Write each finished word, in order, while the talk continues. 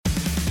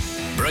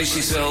Brace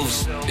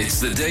yourselves. It's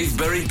the Dave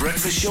Berry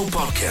Breakfast Show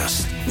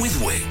podcast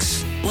with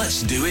Wix.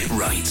 Let's do it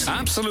right.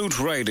 Absolute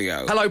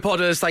Radio. Hello,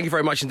 Podders. Thank you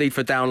very much indeed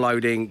for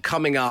downloading.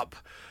 Coming up,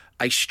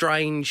 a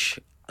strange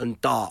and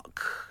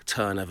dark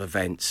turn of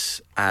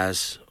events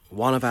as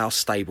one of our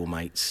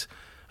stablemates,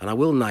 and I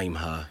will name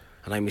her.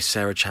 Her name is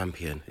Sarah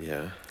Champion.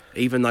 Yeah.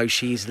 Even though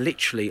she's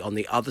literally on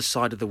the other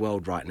side of the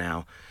world right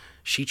now,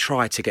 she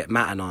tried to get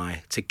Matt and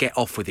I to get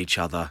off with each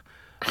other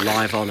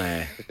live on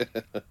air.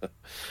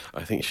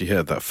 I think she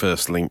heard that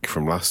first link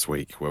from last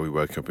week where we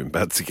woke up in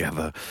bed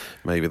together.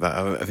 Maybe that,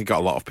 I think got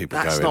a lot of people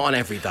That's going. not an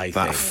everyday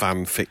thing. That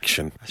fan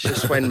fiction. It's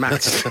just when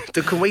Matt's...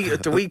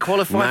 do we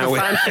qualify for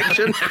fan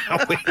fiction?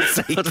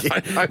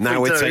 Now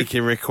we're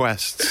taking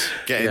requests.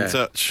 Get in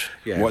touch.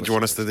 Yeah, What do you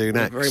want us to do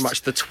next? Very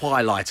much the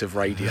twilight of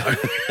radio.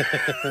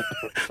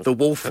 The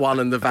wolf one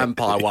and the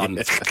vampire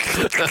one.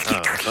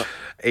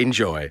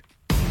 Enjoy.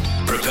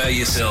 Prepare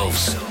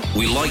yourselves.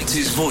 We liked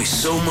his voice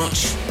so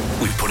much,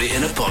 we put it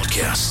in a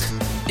podcast.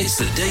 It's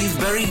the Dave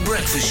Berry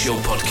Breakfast Show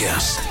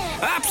podcast.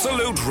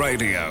 Absolute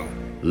Radio.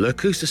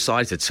 Look who's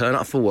decided to turn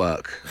up for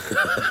work.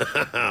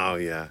 Oh,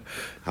 yeah.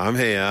 I'm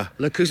here.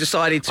 Look who's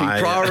decided to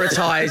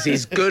prioritise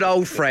his good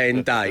old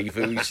friend Dave,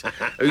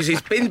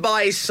 who's been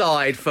by his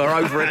side for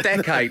over a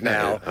decade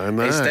now, I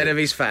know. instead of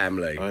his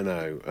family. I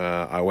know.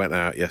 I went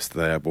out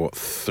yesterday. I bought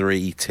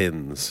 3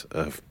 tins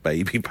of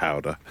baby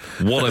powder.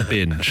 What a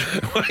binge.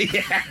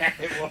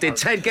 Did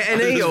Ted get I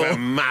any? just Or went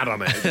mad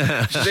on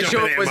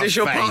it. was this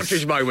your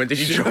partridge moment? Did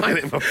you drive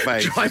it in my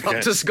face.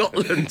 up to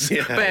Scotland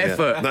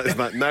barefoot? Yeah. No, it's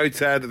like, no,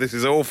 Ted, this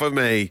is all for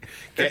me.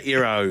 Get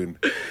your own.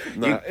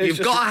 No, You've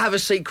got to have a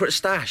secret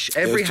stash.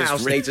 Every It was just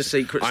house needs a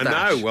secret stash.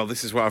 I know. Well,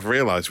 this is what I've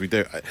realised we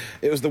do.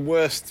 It was the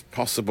worst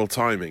possible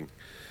timing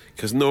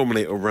because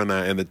normally it'll run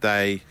out in the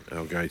day.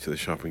 I'll go to the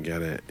shop and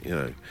get it,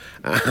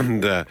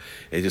 and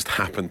it just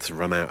happened to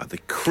run out at the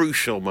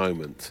crucial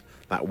moment.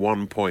 That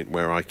one point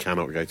where I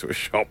cannot go to a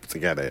shop to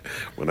get it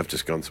when I've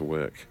just gone to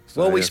work.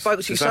 So, Well, we spoke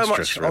to you so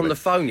much on the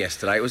phone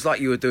yesterday. It was like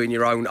you were doing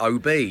your own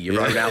OB,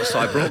 your own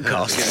outside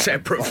broadcast,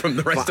 separate from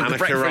the rest of the Annika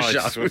breakfast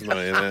Rice, show. wasn't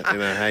I,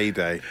 in a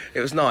heyday.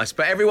 It was nice,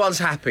 but everyone's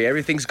happy.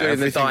 Everything's good in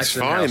the Everything's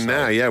Dyson fine household.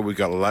 now. Yeah, we've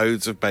got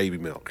loads of baby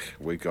milk.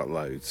 We've got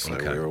loads, so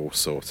Okay. we're all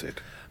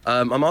sorted.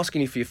 I'm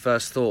asking you for your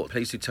first thought.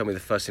 Please do tell me the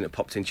first thing that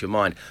popped into your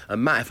mind.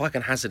 And Matt, if I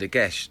can hazard a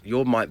guess,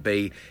 yours might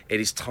be, it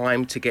is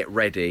time to get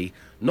ready,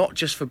 not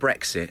just for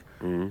Brexit,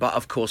 but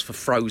of course for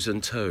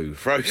Frozen 2.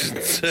 Frozen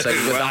 2. So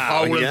the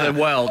whole of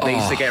the world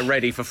needs to get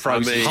ready for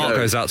Frozen 2. Heart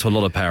goes out to a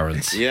lot of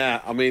parents.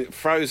 Yeah, I mean,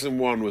 Frozen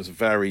 1 was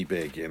very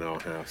big in our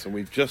house, and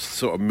we've just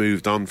sort of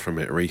moved on from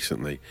it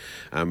recently.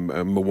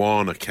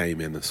 Moana came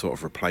in and sort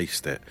of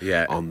replaced it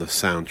on the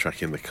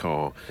soundtrack in the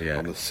car,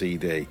 on the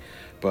CD.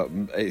 But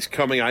it's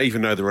coming, I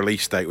even know the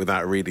release date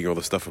without reading all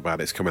the stuff about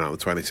it. It's coming out on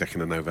the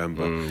 22nd of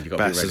November.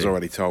 Bess has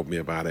already told me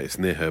about it. It's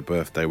near her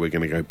birthday. We're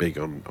going to go big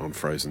on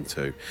Frozen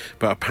 2.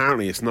 But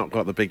apparently it's not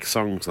got the big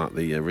songs like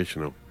the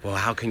original. Well,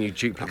 how can you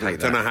duplicate I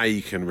don't know how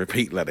you can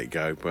repeat Let It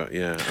Go, but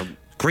yeah.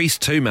 Grease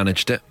 2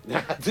 managed it.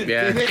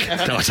 Yeah.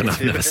 No, I don't know.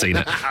 I've never seen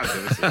it.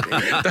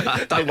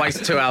 Don't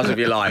waste 2 hours of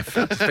your life.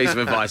 Just a piece of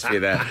advice for you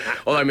there.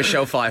 Although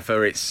Michelle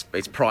Pfeiffer, it's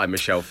prime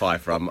Michelle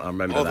Pfeiffer. I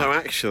remember that. Although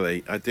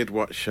actually, I did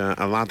watch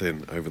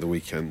Aladdin over the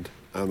weekend,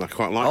 and I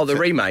quite liked it. Oh, the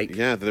remake?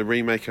 Yeah, the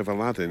remake of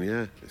Aladdin,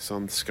 yeah. It's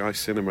on Sky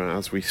Cinema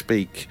as we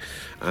speak,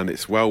 and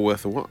it's well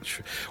worth a watch.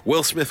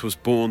 Will Smith was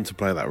born to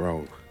play that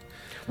role.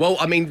 Well,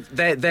 I mean,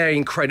 they're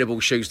incredible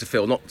shoes to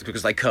fill, not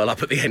because they curl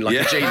up at the end like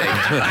a genie.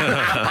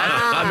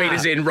 I mean,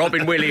 as in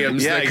Robin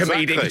Williams, the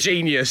comedic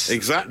genius.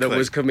 Exactly. That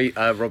was Robin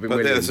But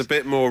Williams. there's a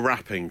bit more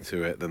rapping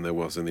to it than there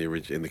was in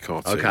the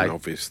cartoon,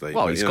 obviously.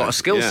 Well, but, he's got a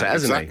skill set,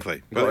 hasn't he?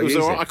 Exactly. But it was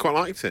all right. I quite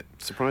liked it.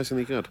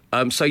 Surprisingly good.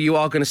 So you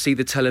are going to see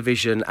the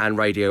television and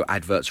radio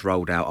adverts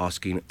rolled out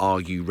asking, are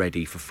you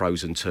ready for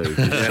Frozen 2?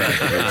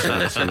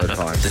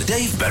 The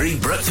Dave Berry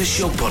Breakfast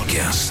Show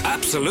podcast.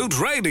 Absolute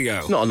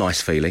Radio. Not a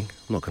nice feeling,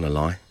 I'm not going to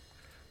lie.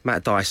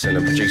 Matt Dyson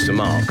and producer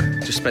Mark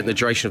just spent the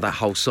duration of that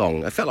whole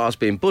song. I felt like I was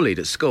being bullied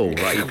at school.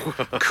 Like you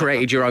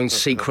created your own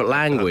secret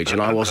language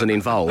and I wasn't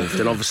involved.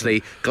 And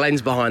obviously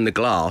Glenn's behind the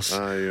glass.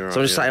 You're right,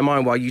 so I'm just sat in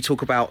mind while you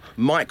talk about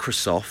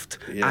Microsoft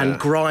and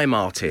grime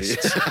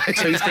artists.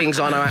 Two things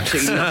I know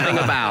absolutely nothing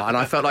about. And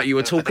I felt like you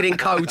were talking in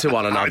code to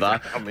one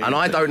another. And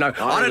I don't know.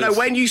 I don't know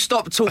when you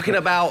stopped talking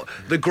about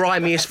the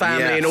grimiest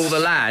family in all the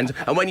land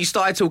and when you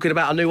started talking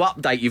about a new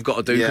update you've got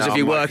to do because of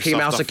your work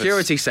email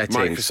security settings.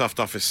 Microsoft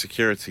Office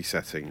security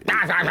settings.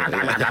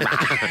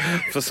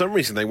 For some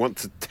reason, they want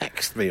to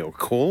text me or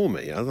call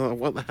me. I don't know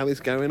what the hell is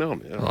going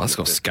on. Oh, that's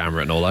got scam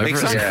written all over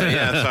Exactly.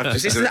 it.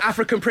 Is this the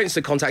African prince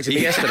that contacted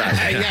me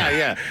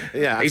yesterday?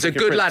 Yeah. He's a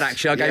good lad,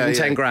 actually. I gave him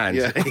 10 grand.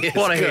 Yeah.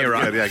 What a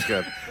hero.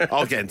 Good.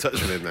 I'll get in touch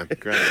with him then.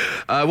 Great.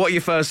 What are your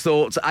first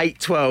thoughts? 8,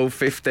 12,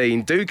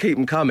 15. Do keep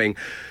them coming.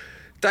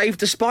 Dave,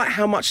 despite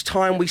how much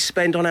time we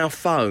spend on our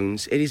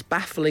phones, it is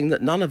baffling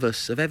that none of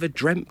us have ever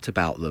dreamt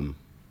about them.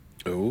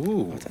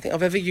 Ooh. I don't think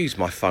I've ever used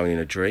my phone in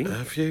a dream.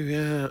 Have you?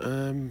 Yeah.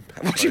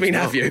 What do you mean,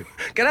 have you?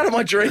 Get out of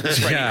my dreams,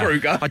 Freddy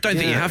Krueger. I don't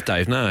think you have,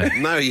 Dave, no.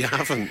 No, you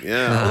haven't,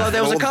 yeah. Although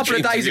there was All a couple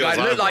of the days ago, it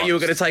dreams looked like you were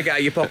I've going to take it out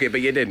of your pocket,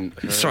 but you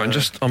didn't. Sorry,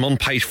 I'm on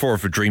page 4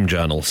 of a dream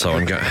journal, so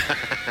I'm going...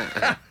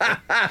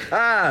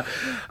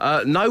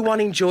 No one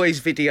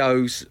enjoys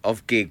videos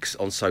of gigs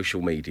on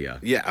social media.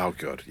 Yeah, oh,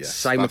 good, yes.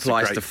 Same That's a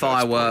applies great to first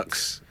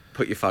fireworks.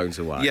 Put your phones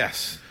away. point.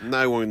 Yes,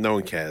 no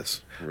one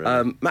cares.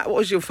 Really. Matt, what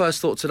was your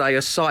first thought today,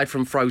 aside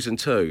from Frozen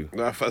 2?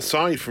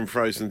 Aside from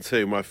Frozen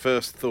 2, my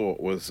first thought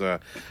was, I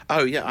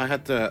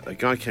had a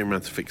guy came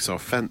around to fix our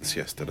fence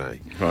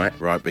yesterday.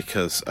 Right,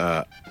 because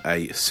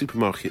a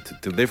supermarket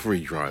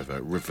delivery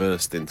driver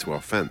reversed into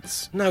our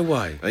fence. No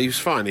way. He was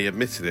fine, he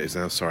admitted it. He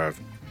said, "Oh, sorry, I've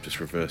just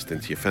reversed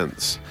into your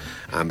fence."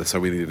 And so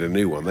we needed a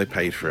new one. They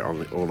paid for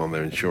it all on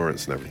their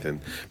insurance and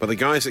everything. But the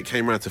guys that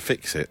came around to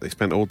fix it, they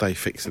spent all day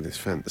fixing this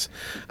fence.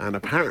 And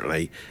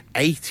apparently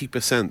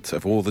 80%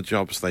 of all the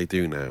jobs they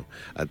do now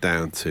are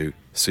down to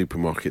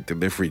supermarket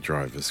delivery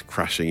drivers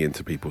crashing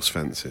into people's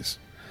fences.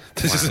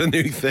 This is a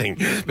new thing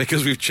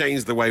because we've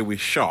changed the way we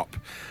shop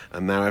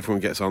and now everyone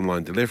gets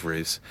online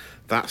deliveries.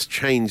 That's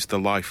changed the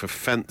life of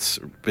fence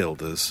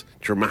builders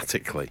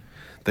dramatically.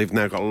 They've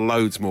now got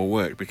loads more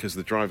work because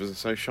the drivers are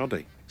so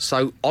shoddy.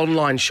 So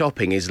online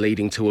shopping is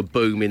leading to a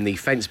boom in the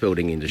fence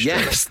building industry.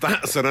 Yes,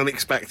 that's an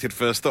unexpected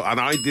first thought, and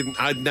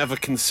I'd never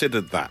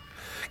considered that.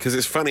 Because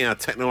it's funny how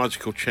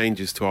technological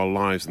changes to our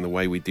lives and the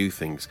way we do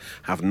things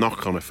have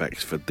knock-on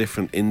effects for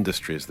different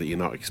industries that you're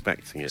not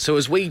expecting it. So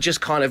as we just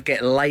kind of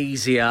get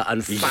lazier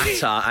and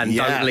fatter and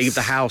don't leave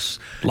the house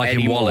like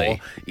anymore, in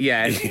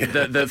WALL-E.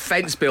 the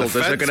fence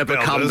builders are going to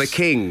become the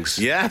kings.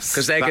 Yes,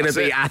 because they're going to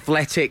be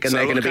athletic and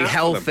they're going to be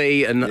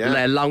healthy and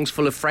their lungs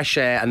full of fresh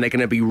air and they're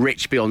going to be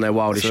rich beyond their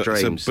wildest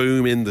dreams. It's a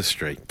boom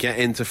industry. Get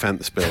into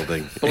fence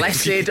building.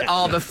 Blessed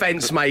are the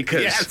fence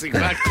makers. Yes,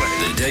 exactly.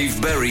 The Dave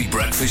Berry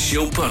Breakfast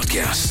Show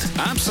Podcast.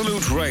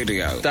 Absolute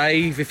Radio.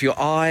 Dave, if your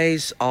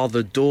eyes are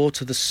the door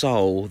to the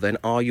soul, then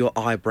are your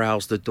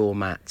eyebrows the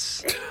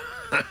doormats?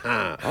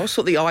 I always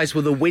thought the eyes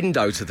were the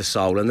window to the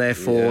soul, and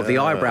therefore the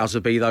eyebrows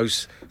would be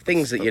those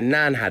things that your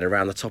nan had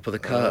around the top of the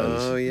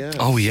curtains. Oh, yeah.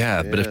 Oh, yeah,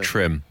 a bit of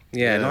trim.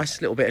 Yeah,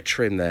 nice little bit of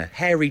trim there.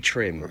 Hairy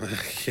trim. Yeah,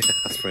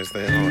 I suppose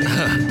they are.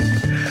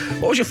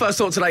 What was your first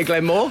thought today,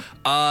 Glenn Moore?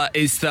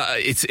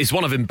 It's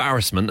one of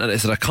embarrassment, and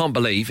it's that I can't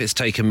believe it's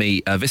taken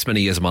me this many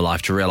years of my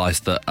life to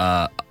realise that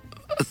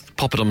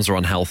poppadoms are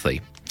unhealthy.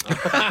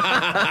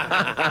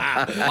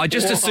 I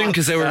just assumed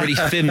because they were really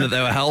thin that they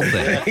were healthy.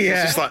 It's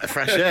just like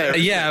fresh air.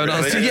 Yeah,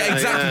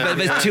 exactly. But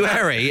they're too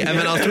airy. And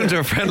then I was talking to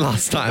a friend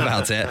last night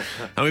about it,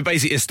 and we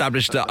basically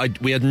established that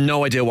we had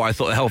no idea why I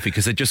thought they're healthy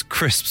because they're just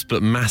crisps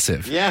but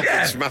massive.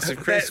 Yeah, it's massive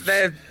crisps.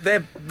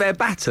 They're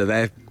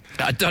batter.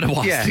 I don't know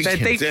what I was they're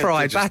thinking. deep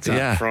fried batter.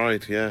 Deep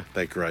fried, yeah.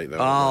 They're great, though.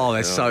 Oh,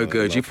 they're so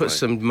good. You lovely. put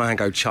some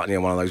mango chutney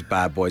on one of those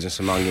bad boys and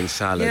some onion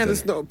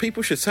salad. Yeah,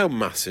 people should sell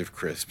massive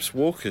crisps.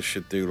 Walkers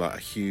should do like a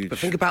huge. But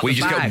think about We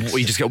the bags.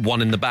 just get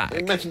one in the back.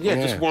 Imagine,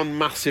 just one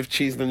massive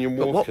cheese and onion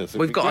Walkers.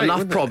 We've got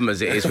enough problem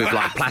as it is with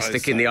like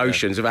plastic in the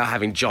oceans without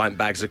having giant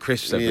bags of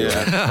crisps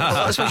everywhere.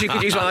 I suppose you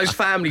could use one of those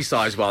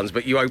family-sized ones,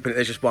 but you open it,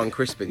 there's just one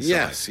crisp inside.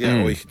 Yes,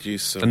 or you could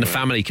use some. And the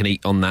family can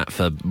eat on that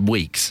for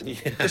weeks.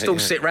 Just all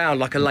sit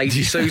round like a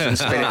lazy Susan,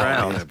 spin it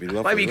round. Yeah, it'd be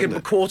lovely, Maybe you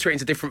could quarter it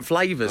into different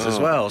flavours as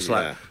well. It's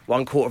like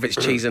 1/4 of it's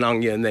cheese and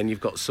onion, then you've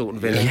got salt and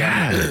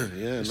vinegar.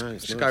 Yeah,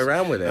 nice. Just go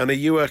around with it. And are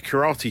you a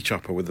karate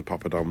chopper with the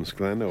poppadoms,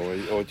 Glenn,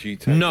 or do you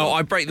take No,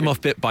 I break them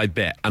off bit by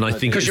bit, and I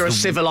think because you're a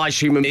civilised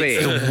human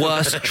being. It's the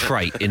worst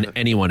trait in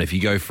anyone if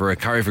you go for a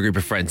curry with a group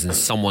of friends and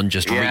someone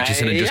just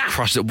reaches in and just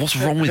crushes it. What's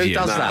wrong with Who you?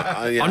 does that?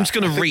 I'm just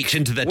going to reach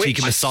into their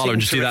tikka masala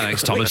and just do that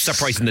next time. I'm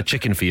separating the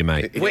chicken for you,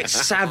 mate. Which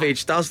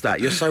savage does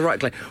that? You're so right,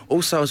 Glenn.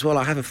 Also, as well,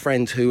 I have a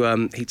friend who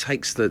he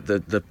takes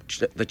the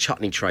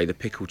chutney tray, the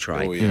pickle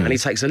tray, and he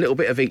takes a little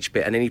bit of each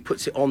bit and then he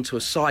puts it onto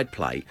a side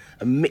plate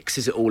and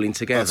mixes it all in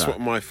together. That's what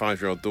my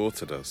 5-year-old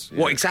daughter does.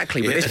 What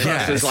exactly? But this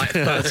person's like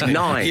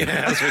 39. Yeah,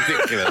 that's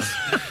ridiculous.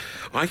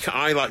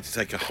 I like to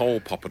take a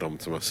whole poppadom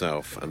to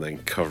myself and then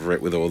cover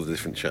it with all the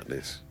different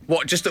chutneys.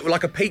 What, just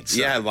like a pizza?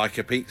 Yeah, like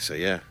a pizza,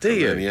 yeah. Do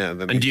you?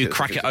 And do you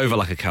crack it over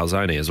like a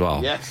calzone as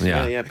well? Yes,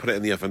 yeah. Put it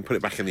in the oven, put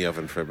it back in the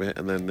oven for a bit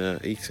and then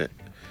eat it.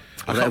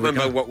 I can't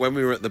remember when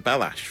we were at the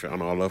Bellash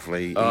on our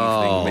lovely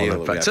evening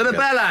meal. To the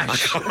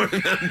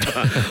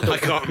Bellash! I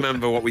can't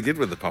remember what we did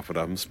with the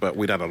poppadoms, but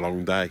we'd had a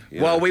long day.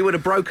 Well, we would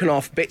have broken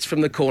off bits from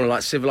the corner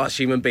like civilised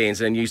human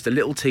beings and then used the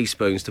little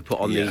teaspoons to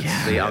put on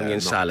the onion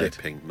salad.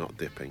 Not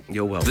dipping.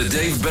 You're welcome. The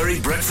Dave Berry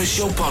Breakfast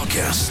Show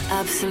Podcast.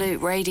 Absolute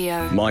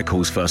Radio.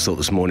 Michael's first thought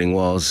this morning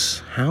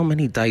was, how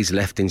many days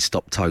left in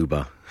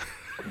Stoptober?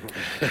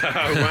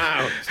 Oh,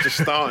 wow. It's just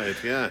started,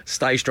 yeah.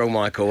 Stay strong,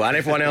 Michael, and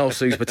everyone else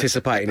who's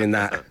participating in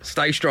that.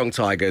 Stay strong,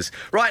 Tigers.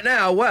 Right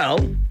now, well,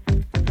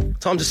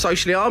 time to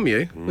socially arm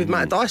you with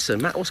Matt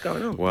Dyson. Matt, what's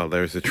going on? Well,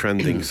 there is a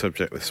trending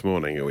subject this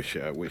morning which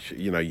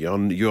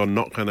you're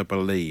not going to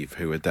believe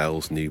who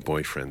Adele's new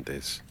boyfriend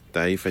is.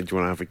 Dave, do you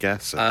want to have a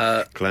guess?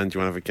 Glenn, do you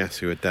want to have a guess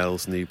who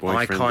Adele's new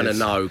boyfriend is? I kind of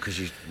know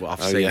because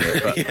I've seen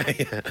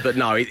it, but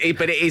no,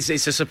 it's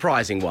a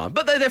surprising one.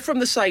 But they're from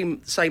the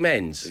same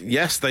ends.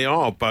 Yes, they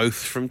are both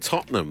from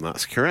Tottenham.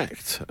 That's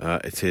correct.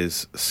 It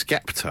is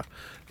Skepta,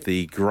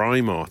 the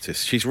grime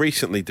artist. She's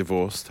recently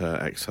divorced her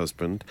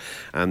ex-husband,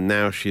 and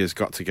now she has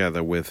got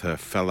together with her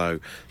fellow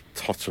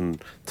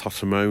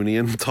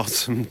Tottenhamian.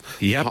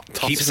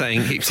 Keep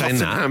saying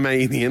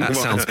that. That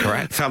sounds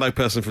correct. Fellow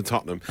person from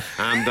Tottenham.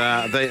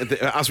 And they,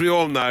 as we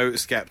all know,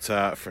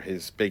 Skepta, for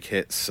his big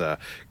hits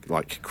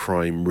like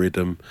Crime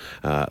Rhythm,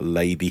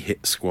 Lady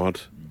Hit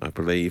Squad, I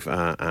believe,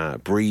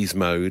 Breeze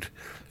Mode,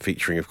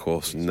 featuring, of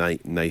course,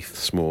 Nath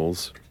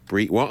Smalls.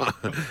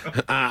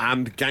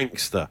 And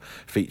Gangster,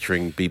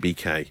 featuring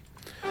BBK.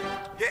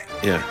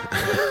 Yeah.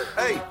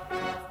 Hey,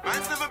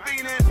 man's never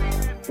been in.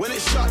 When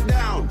it's shut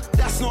down,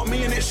 that's not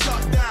me and it's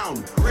shut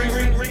down.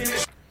 Ring,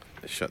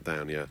 it's shut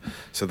down, yeah.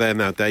 So they're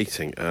now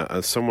dating.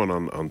 As someone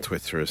on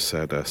Twitter has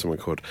said, someone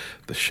called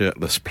the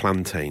Shirtless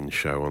Plantain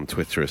Show on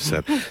Twitter has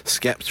said,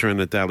 Skepta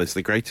and Adele is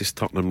the greatest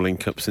Tottenham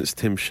link-up since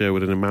Tim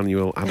Sherwood and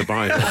Emmanuel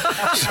Adebayo.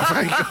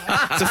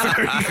 It's a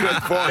very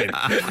good point.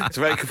 It's a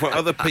very good point.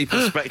 Other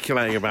people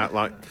speculating about,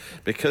 like,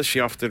 because she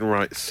often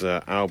writes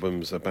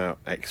albums about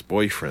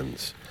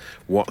ex-boyfriends,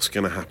 what's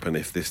going to happen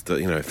if this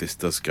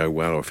does go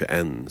well or if it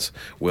ends?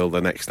 Will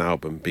the next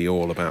album be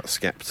all about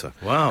Skepta?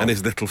 Wow. And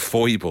his little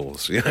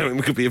foibles? You know,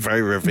 it could be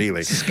very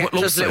revealing.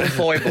 Skepta's little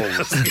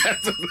foibles.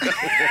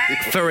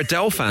 For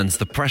Adele fans,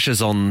 the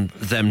pressure's on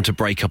them to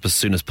break up as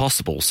soon as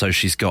possible, so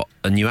she's got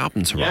a new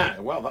album to write. Yeah,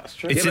 well, that's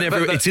true.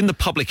 It's in the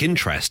public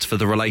interest for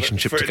the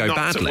relationship to go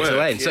badly.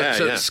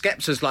 So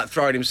Skepta's like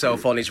throwing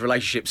himself on his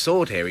relationship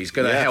sword here. He's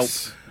going to help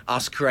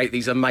us create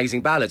these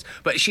amazing ballads,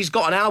 but she's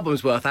got an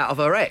album's worth out of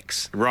her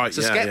ex. Right,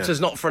 so Skepta's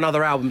not for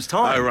another album's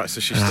time. Oh, right, so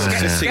she's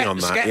still sitting on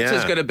that.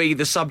 Skepta's going to be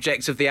the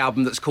subject of the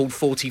album that's called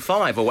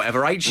 45 or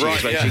whatever age she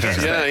is when she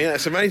gets there. Yeah,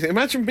 it's amazing.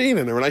 Imagine being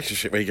in a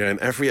relationship where you're going,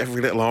 every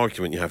little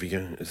argument you have, you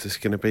go, is this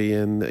going to be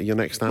in your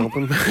next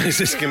album? Is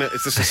this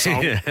a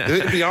song?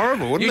 It'd be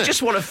horrible, wouldn't it? You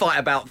just want to fight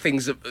about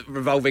things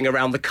revolving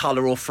around the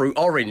colour or fruit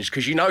orange,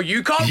 because you know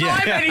you can't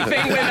rhyme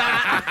anything with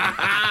that.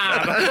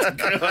 That's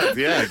good.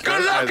 Yeah,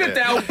 good luck,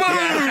 Adele.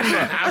 Boom!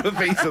 Have a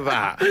piece of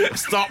that.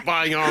 Stop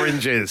buying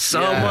oranges.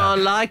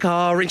 Someone like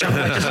orange. Oh,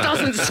 it just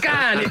doesn't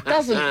scan. It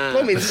doesn't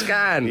blooming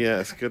scan. Yeah,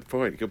 it's a good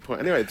point. Good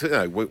point. Anyway,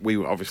 we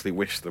obviously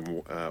wish them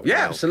well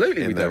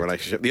absolutely in their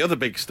relationship. The other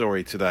big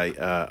story today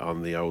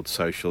on the old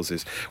socials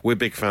is we're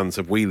big fans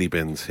of wheelie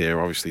bins here.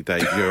 Obviously,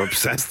 Dave, you're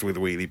obsessed with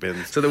wheelie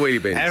bins. So the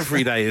wheelie bins.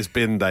 Every day is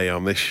bin day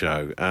on this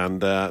show,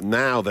 and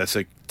now there's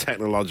a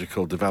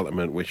technological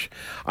development which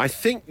I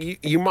think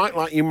you might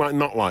like, you might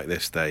not like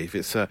this, Dave.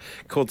 It's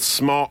called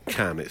Smart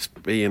Can. It's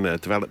being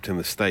developed in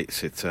the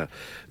States. It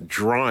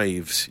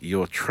drives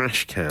your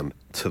trash can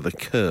to the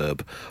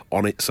curb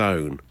on its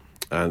own,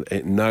 and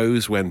it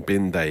knows when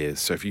bin day is.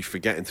 So if you're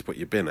forgetting to put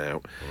your bin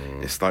out,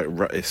 it's like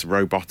it's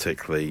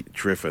robotically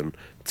driven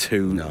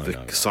to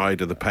the side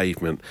of the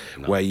pavement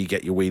where you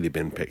get your wheelie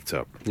bin picked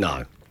up.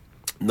 No.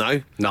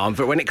 No? No,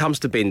 when it comes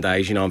to bin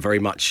days, you know,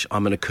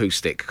 I'm an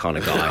acoustic kind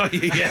of guy.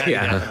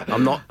 yeah.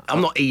 I'm not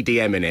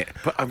EDM in it.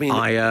 But I mean,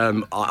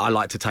 I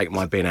like to take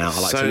my bin out. I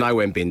like to know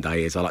when bin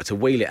day is. I like to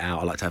wheel it out.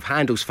 I like to have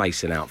handles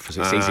facing out,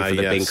 so it's easy for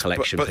the bin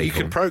collection but people. You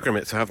can program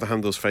it to have the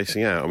handles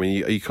facing out. I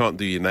mean, you can't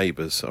do your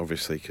neighbours,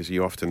 obviously, because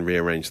you often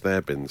rearrange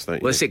their bins, don't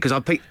you? Well, that's it,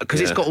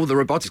 because it's got all the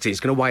robotics in it. It's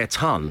going to weigh a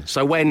ton.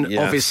 So when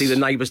obviously the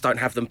neighbours don't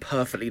have them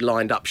perfectly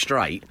lined up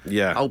straight,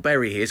 old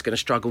Berry here is going to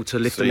struggle to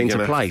lift them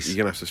into place. You're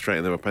going to have to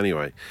straighten them up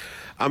anyway.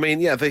 I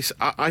mean, I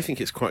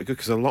think it's quite good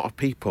because a lot of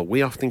people,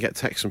 we often get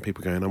texts from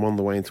people going, I'm on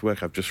the way into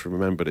work, I've just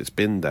remembered it's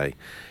bin day.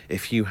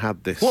 If you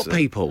had this... What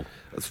people?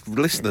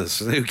 Listeners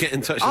who get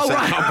in touch and say,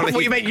 right. I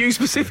thought you meant you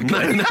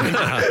specifically. No.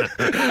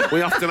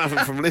 We often have it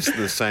from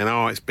listeners saying,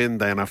 it's bin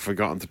day and I've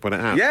forgotten to put it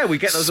out. Yeah, we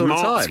get those all the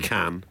time. Smart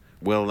Can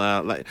will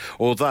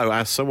although,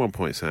 as someone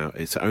points out,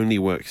 it only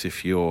works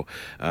if your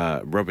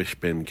rubbish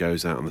bin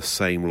goes out on the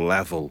same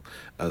level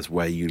as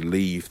where you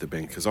leave the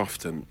bin, because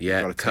often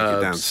you've got to take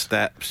it down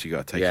steps, you've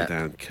got to take it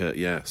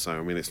down so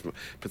I mean it's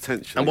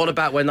potentially... And what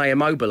about when they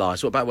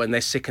immobilise? What about when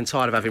they're sick and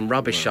tired of having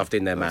rubbish shoved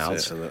in their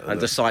mouths and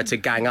decide to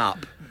gang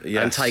up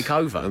and take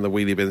over? And the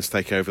wheelie bins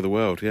take over the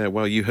world. Yeah,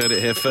 well, you heard it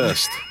here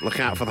first.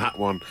 Look out for that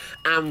one.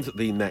 And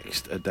the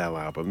next Adele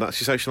album. That's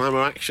your social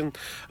ammo action.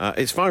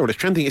 It's viral, it's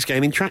trending, it's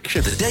gaining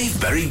traction. The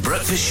Dave Berry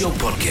Breakfast Show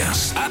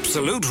Podcast.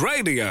 Absolute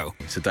Radio.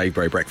 It's the Dave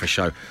Berry Breakfast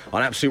Show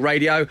on Absolute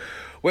Radio,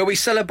 where we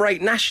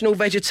celebrate National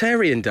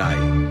Vegetarian Day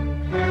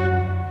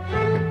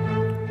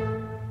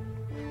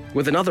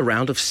with another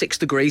round of 6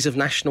 degrees of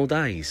national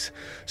days.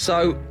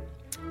 So,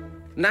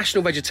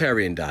 National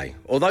Vegetarian Day.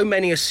 Although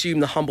many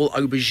assume the humble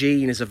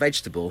aubergine is a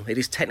vegetable, it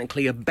is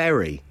technically a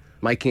berry,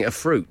 making it a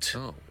fruit.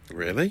 Oh,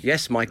 really?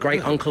 Yes, my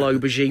great-uncle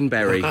Aubergine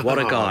Berry. What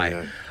a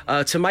guy.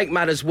 To make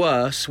matters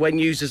worse, when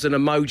used as an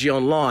emoji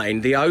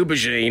online, the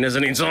aubergine has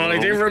an entirely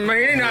different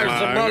meaning.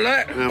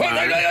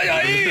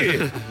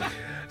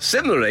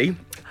 Similarly,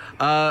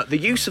 The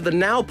use of the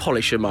nail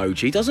polish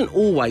emoji doesn't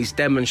always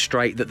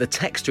demonstrate that the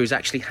texter is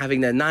actually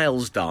having their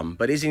nails done,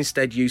 but is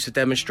instead used to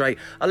demonstrate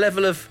a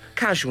level of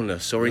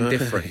casualness or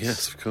indifference.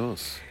 Yes, of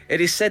course. It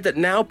is said that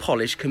nail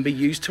polish can be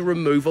used to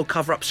remove or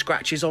cover up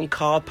scratches on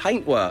car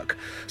paintwork.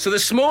 So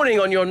this morning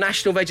on your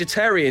National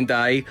Vegetarian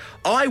Day,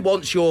 I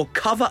want your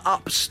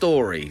cover-up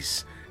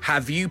stories.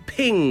 Have you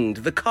pinged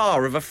the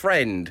car of a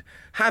friend?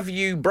 Have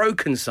you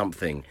broken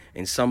something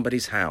in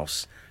somebody's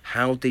house?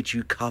 How did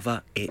you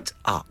cover it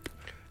up?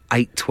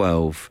 8,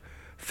 12,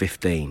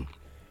 15.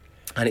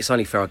 And it's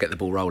only fair I get the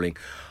ball rolling.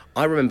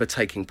 I remember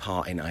taking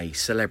part in a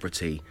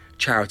celebrity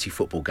charity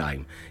football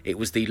game. It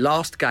was the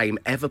last game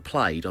ever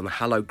played on the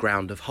hallowed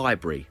ground of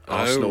Highbury,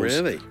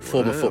 Arsenal's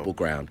former football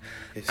ground.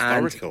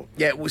 Historical.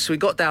 And, so we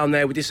got down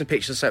there, we did some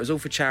pictures, so it was all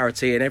for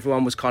charity, and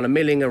everyone was kind of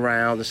milling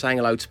around and saying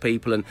hello to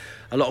people, and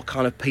a lot of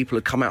kind of people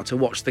had come out to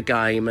watch the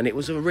game, and it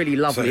was a really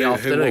lovely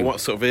afternoon.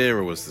 What sort of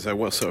era was this? So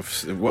what sort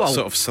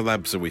of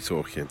celebs are we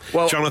talking?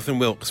 Well, Jonathan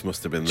Wilkes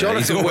must have been there.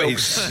 Jonathan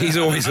Wilkes. He's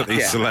always at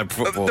these celeb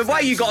football. The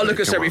way you got to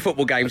look at celebrity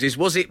football games is,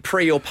 was it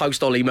pre or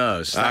post Ollie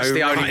Murs? That's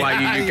the only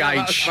way you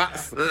gauge.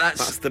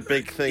 That's the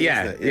big thing.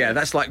 Yeah, isn't it? yeah,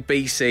 that's like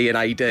BC and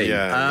AD.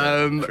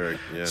 True.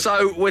 Yeah.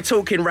 So we're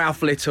talking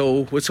Ralph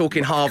Little, we're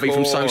talking Harvey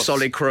from So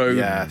Solid Crew.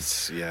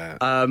 Yes, yeah.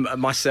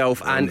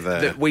 Myself, and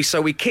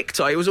we kicked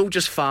it. It was all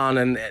just fun,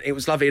 and it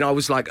was lovely. And I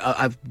was like,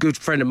 a good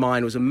friend of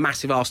mine was a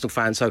massive Arsenal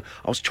fan, so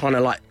I was trying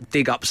to like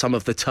dig up some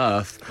of the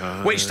turf.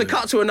 Which, to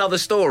cut to another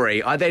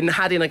story, I then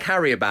had in a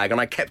carrier bag, and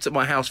I kept at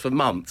my house for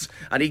months.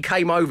 And he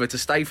came over to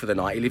stay for the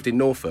night. He lived in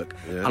Norfolk,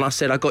 and I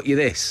said, I got you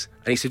this.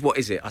 And he said, what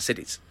is it? I said,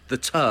 it's the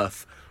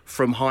turf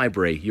from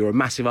Highbury. You're a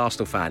massive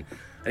Arsenal fan.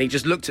 And he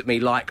just looked at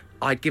me like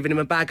I'd given him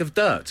a bag of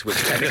dirt, which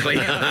technically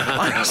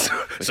I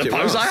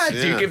suppose I had.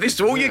 Do you give this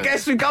to all your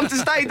guests who come to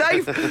stay,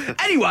 Dave?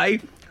 Anyway,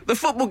 the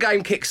football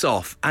game kicks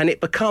off, and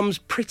it becomes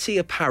pretty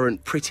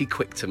apparent pretty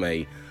quick to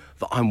me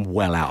that I'm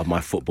well out of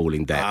my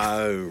footballing depth.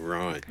 Oh,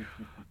 right.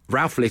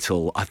 Ralph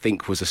Little, I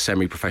think, was a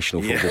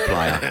semi-professional football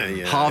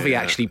player. Harvey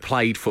actually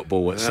played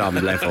football at some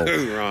level.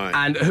 Right.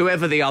 And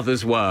whoever the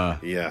others were,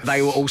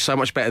 they were all so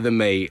much better than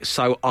me.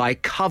 So I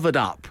covered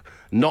up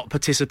not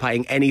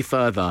participating any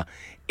further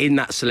in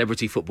that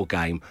celebrity football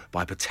game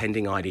by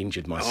pretending I'd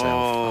injured myself.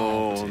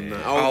 Oh, no.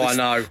 I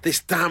know. This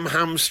damn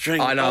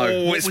hamstring. I know.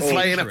 Oh, it's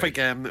playing up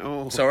again.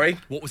 Oh. Sorry?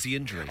 What was the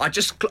injury? I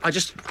just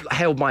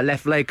held my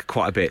left leg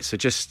quite a bit, so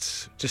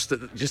just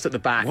at the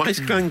back. Why is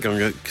Glenn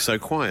going so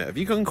quiet? Have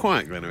you gone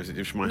quiet, Glenn, or is it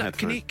just my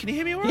headphones? Can you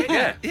hear me all right?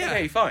 Yeah,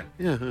 you're fine.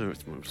 Yeah,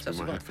 it's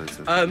my headphones.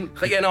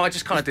 But yeah, no, I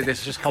just kind of did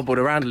this. I just hobbled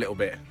around a little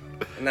bit.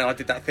 And then I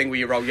did that thing where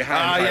you roll your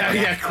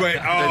hand. Quick.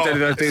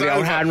 Do the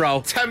old hand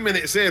roll. 10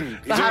 minutes in,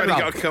 he's already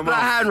got to come off.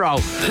 The hand roll.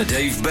 The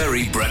Dave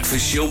Berry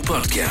Breakfast Show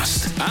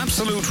Podcast.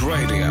 Absolute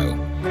Radio.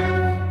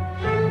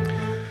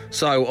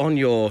 So, on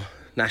your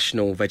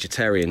National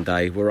Vegetarian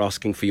Day, we're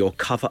asking for your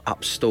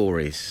cover-up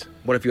stories.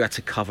 What have you had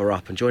to cover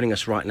up? And joining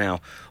us right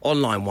now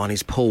on line one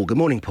is Paul. Good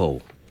morning,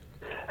 Paul.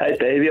 Hey,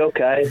 Dave, you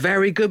okay?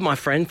 Very good, my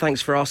friend.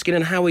 Thanks for asking.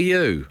 And how are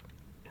you?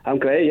 I'm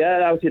great,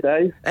 yeah. How's your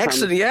day?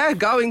 Excellent, yeah.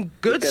 Going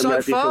good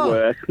so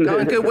far.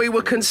 Going good. We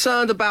were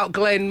concerned about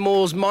Glenn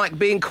Moore's mic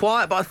being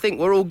quiet, but I think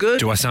we're all good.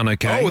 Do I sound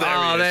okay?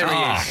 Oh, there he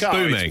is.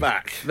 Booming. He's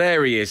back.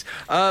 There he is.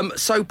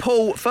 So,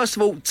 Paul, first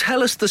of all,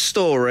 tell us the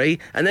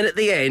story, and then at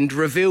the end,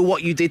 reveal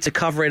what you did to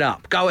cover it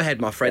up. Go ahead,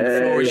 my friend.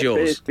 The floor is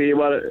yours. Basically,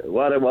 what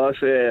it was,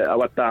 I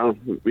went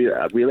down. We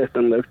lived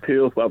in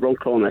Liverpool. Well,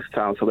 Runcorn next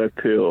town to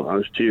Liverpool. I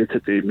was due to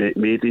do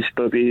media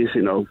studies,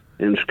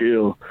 in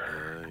school.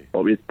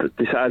 But we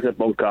decided to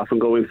bunk off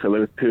and go into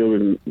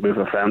Liverpool with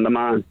a friend of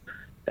mine.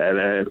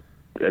 And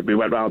we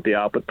went round the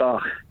Albert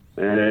Dock.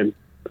 And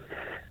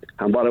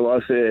what it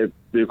was, we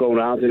were going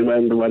round and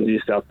when we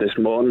used to have this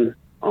morning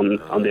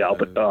on the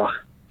Albert Dock.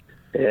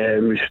 We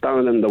were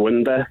standing in the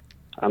window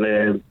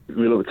and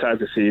we looked out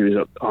to see he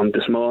was on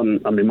this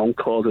morning, and my mum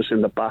called us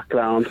in the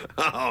background.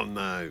 Oh,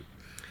 no.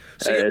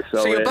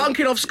 So you're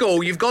bunking off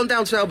school, you've gone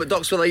down to Albert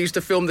Docks where they used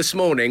to film This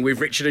Morning with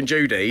Richard and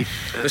Judy,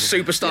 the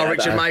superstar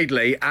Richard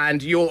Madeley,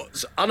 and you're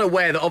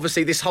unaware that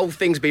obviously this whole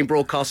thing's being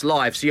broadcast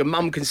live, so your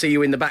mum can see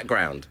you in the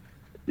background.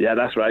 Yeah,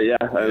 that's right, yeah.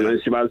 And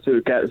then she managed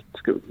to get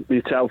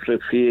myself a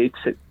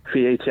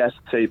VHS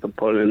tape and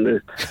put it in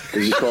the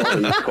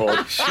recording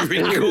cord. She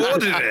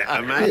recorded it.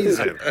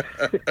 Amazing.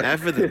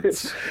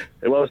 Evidence.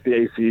 It was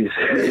the 80s.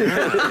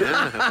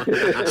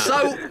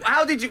 So,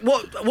 how did you...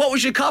 What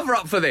was your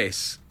cover-up for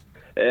this?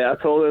 I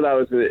told her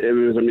it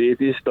was a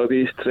media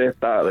studies trip.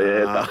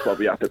 That's what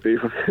we had to do.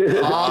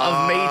 Part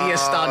of media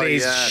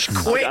studies. Yes.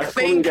 Quick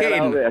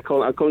thinking. I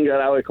couldn't get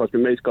out of it because my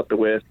mate's got the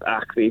worst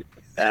acne.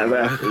 Good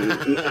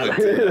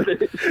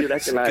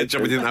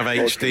job we didn't have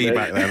HD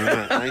back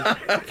then,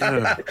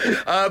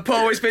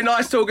 Paul, it's been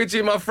nice talking to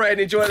you, my friend.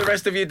 Enjoy the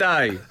rest of your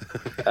day.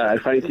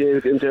 Thank you.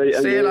 Enjoy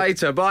it. See you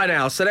later. Bye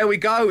now. So there we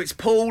go. It's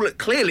Paul,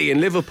 clearly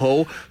in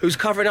Liverpool, who's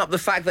covering up the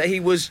fact that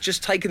he was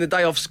just taking the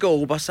day off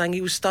school by saying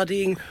he was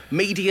studying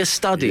media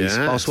studies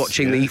whilst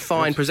watching the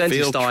fine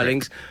presenting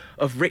stylings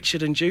of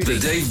Richard and Judy. The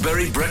Dave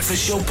Berry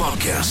Breakfast Show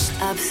Podcast.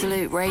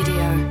 Absolute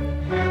Radio.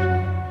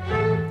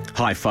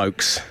 Hi,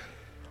 folks.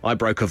 I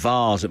broke a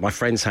vase at my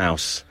friend's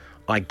house.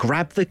 I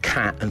grabbed the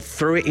cat and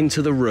threw it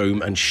into the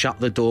room and shut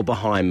the door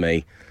behind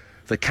me.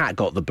 The cat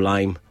got the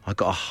blame. I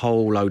got a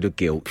whole load of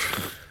guilt.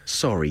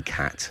 Sorry,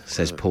 cat,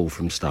 says Paul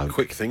from Stoke.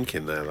 Quick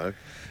thinking there, though.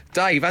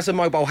 Dave, as a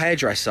mobile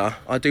hairdresser,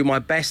 I do my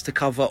best to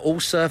cover all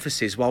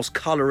surfaces whilst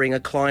colouring a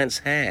client's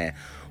hair.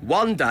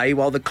 One day,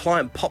 while the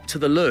client popped to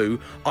the loo,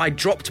 I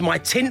dropped my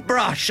tint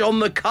brush on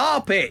the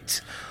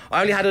carpet.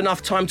 I only had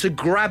enough time to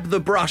grab the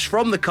brush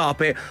from the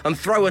carpet and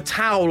throw a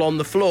towel on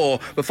the floor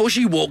before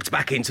she walked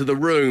back into the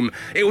room.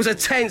 It was a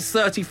tense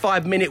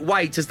 35-minute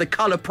wait as the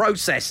colour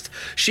processed.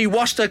 She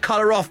washed her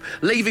colour off,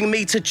 leaving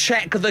me to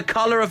check the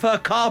colour of her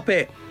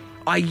carpet.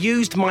 I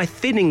used my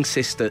thinning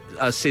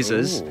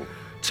scissors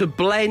to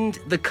blend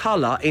the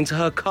colour into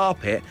her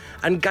carpet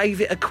and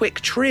gave it a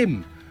quick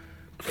trim.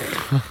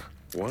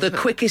 The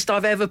quickest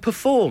I've ever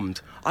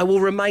performed. I will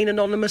remain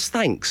anonymous,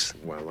 thanks.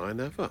 Well, I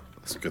never.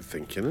 That's good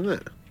thinking, isn't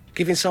it?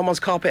 Giving someone's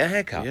carpet a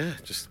haircut? Yeah,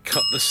 just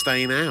cut the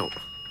stain out.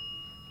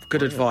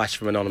 Good advice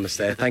from Anonymous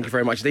there. Thank you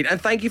very much indeed. And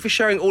thank you for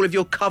sharing all of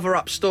your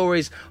cover-up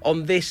stories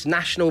on this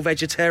National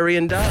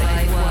Vegetarian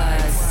Day. 5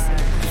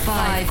 words,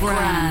 5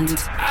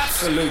 grand.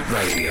 Absolute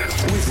Radio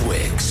with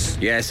Wix.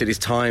 Yes, it is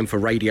time for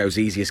radio's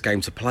easiest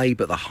game to play,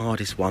 but the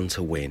hardest one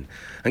to win.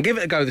 And give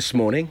it a go this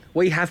morning.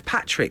 We have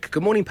Patrick.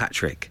 Good morning,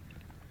 Patrick.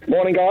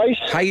 Morning, guys.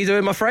 How you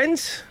doing, my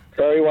friends?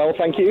 Very well,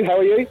 thank you. How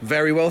are you?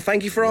 Very well,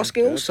 thank you for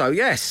asking also,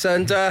 yes.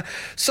 And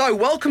so,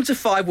 welcome to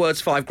 5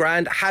 words, 5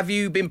 grand. Have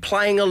you been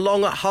playing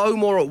along at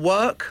home or at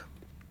work?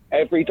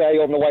 Every day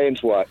on the way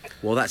into work.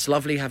 Well, that's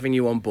lovely having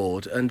you on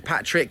board. And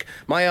Patrick,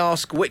 may I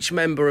ask which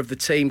member of the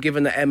team,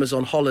 given that Emma's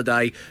on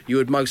holiday, you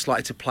would most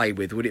like to play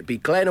with? Would it be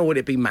Glenn or would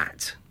it be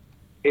Matt?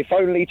 If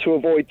only to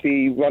avoid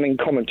the running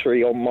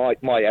commentary on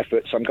my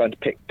efforts, I'm going to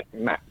pick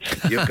Matt.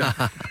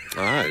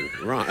 Oh,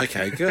 right,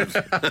 okay, good.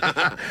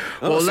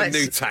 Well, that's a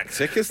new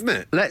tactic, isn't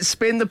it? Let's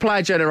spin the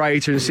player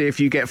generator and see if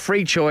you get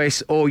free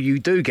choice or you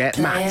do get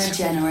Player Matt.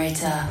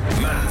 generator.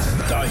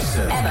 Matt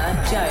Dyson.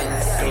 Emma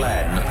Jones.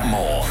 Glenn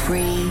Moore.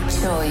 Free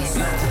choice.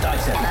 Matt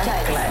Dyson.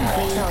 Glenn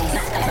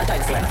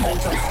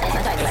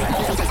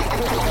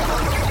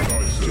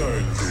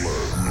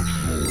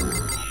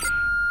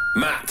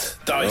Matt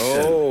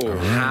Dyson. Oh,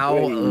 How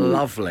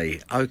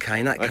lovely. OK,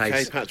 in that okay,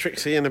 case, Patrick,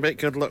 see you in a bit.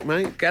 Good luck,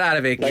 mate. get out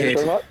of here, Thank you kid.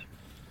 very much.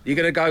 You're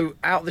going to go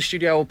out the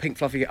studio or Pink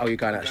Fluffy? Oh, you're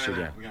going out the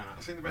studio.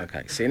 See you in a bit.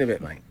 OK, see you in a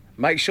bit, mate.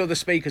 Make sure the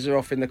speakers are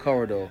off in the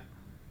corridor.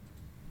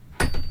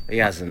 He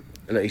hasn't.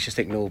 Look, he's just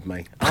ignored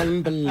me.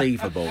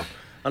 Unbelievable.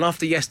 And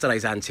after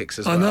yesterday's antics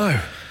as well. I know.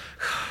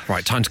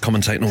 Right, time to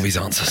commentate on all these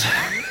answers.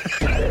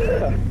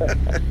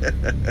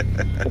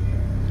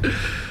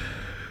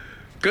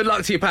 Good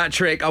luck to you,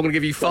 Patrick. I'm going to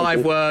give you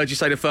 5 words. You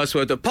say the first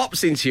word that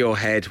pops into your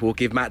head. We'll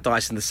give Matt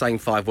Dyson the same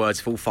 5 words.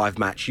 Full 5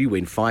 match. You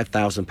win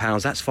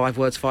 £5,000. That's 5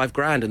 words, 5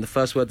 grand. And the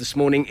first word this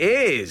morning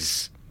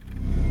is...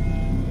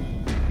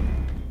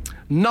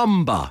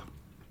 number.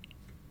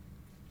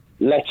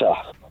 Letter.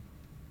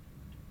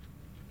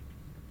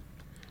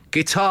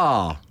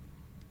 Guitar.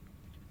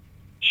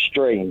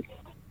 String.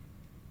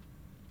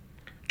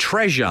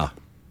 Treasure.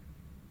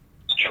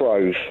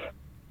 Trove.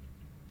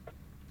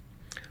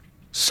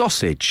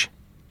 Sausage.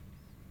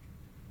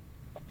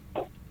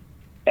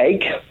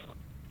 Egg.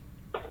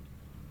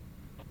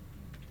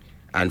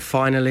 And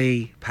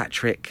finally,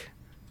 Patrick,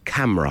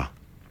 camera.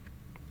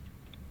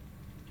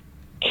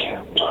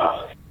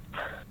 Camera.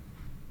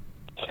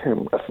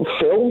 Film.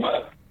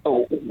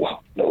 Oh,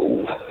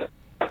 no.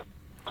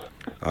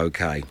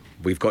 OK,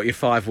 we've got your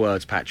 5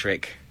 words,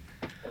 Patrick.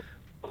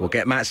 We'll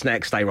get Matt's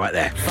next. Stay right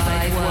there.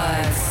 5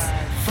 words,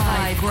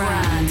 5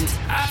 grand.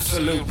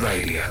 Absolute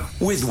Radio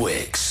with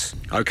Wix.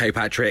 OK,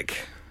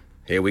 Patrick,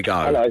 here we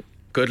go. Hello.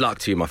 Good luck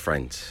to you, my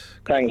friend.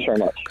 Thanks very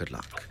much. Good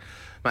luck.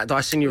 Matt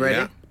Dyson, you ready?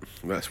 Yeah.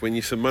 Let's win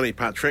you some money,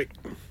 Patrick.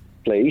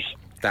 Please.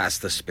 That's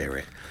the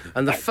spirit.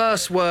 And the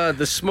first word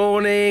this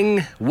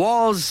morning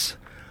was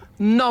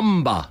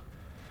number.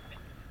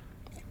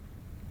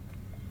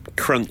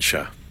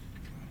 Cruncher.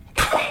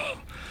 I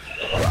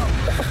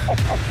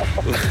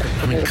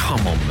mean,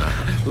 come on,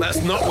 man.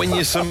 Let's not win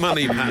you some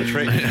money,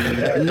 Patrick.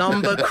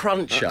 Number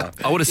cruncher.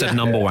 I would have said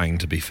number wang,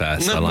 to be fair.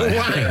 So Number like,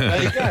 wang.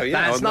 There you go.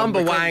 Yeah, That's on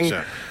number wang.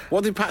 cruncher.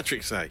 What did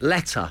Patrick say?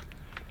 Letter.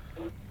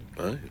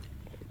 Oh.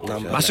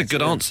 that's a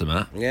good answer,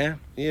 Matt. Yeah.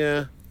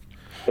 Yeah.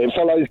 It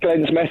follows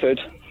Glenn's method.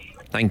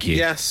 Thank you.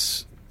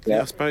 Yes.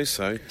 Yeah, I suppose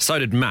so. So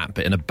did Matt,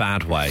 but in a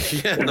bad way.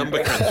 Yeah,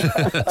 number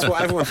cruncher. That's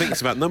what everyone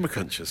thinks about number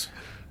crunchers.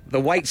 The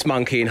Weights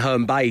Monkey in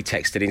Herne Bay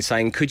texted in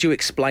saying, could you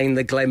explain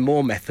the Glenn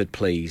Moore method,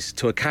 please?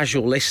 To a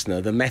casual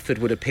listener, the method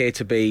would appear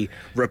to be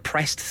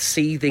repressed,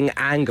 seething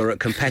anger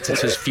at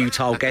competitors'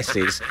 futile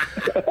guesses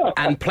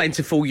and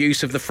plentiful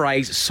use of the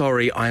phrase,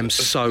 sorry, I am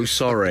so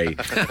sorry.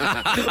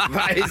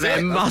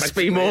 There must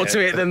be more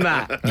to it than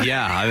that.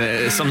 Yeah, I mean,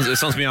 it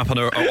sums me up on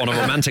a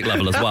romantic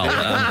level as well.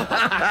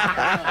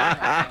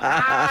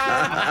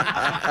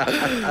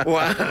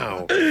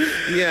 Wow.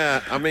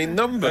 Yeah, I mean,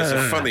 number's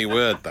a funny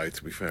word, though,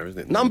 to be fair,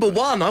 isn't it? Number Number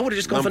one. I would have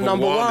just gone for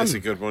number one. Is a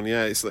good one,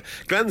 yeah.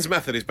 Glenn's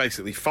method is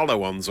basically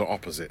follow-ons or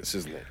opposites,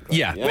 isn't it? Glenn?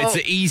 Yeah, it's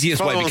the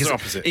easiest way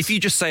because if you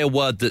just say a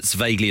word that's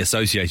vaguely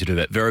associated with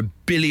it, there are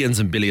billions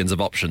and billions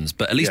of options.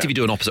 But at least if you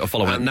do an opposite or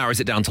follow-on, it narrows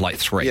it down to like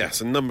 3.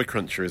 Yes, and Number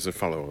Cruncher is a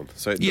follow-on,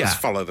 so it does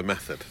follow the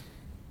method.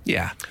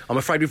 Yeah. I'm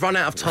afraid we've run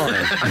out of time.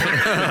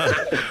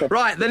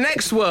 Right, the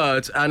next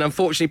word, and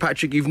unfortunately,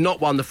 Patrick, you've not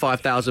won the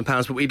 £5,000,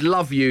 but we'd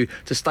love you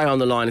to stay on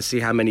the line and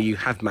see how many you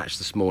have matched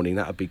this morning.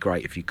 That would be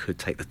great if you could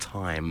take the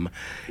time.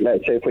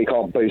 Let's see if we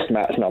can't boost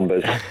Matt's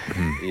numbers.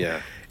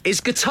 Yeah. Is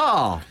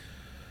guitar.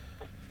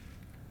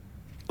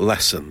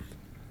 Lesson.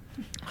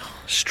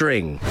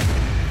 String.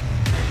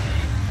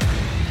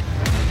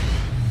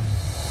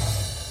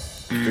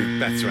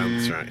 Better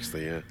answer,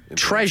 actually, yeah.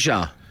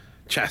 Treasure.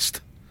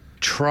 Chest.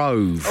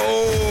 Trove.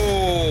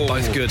 Oh!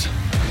 Both good.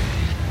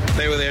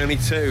 They were the only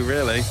 2,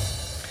 really.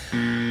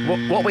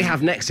 What we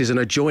have next is an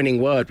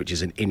adjoining word, which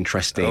is an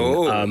interesting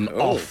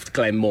off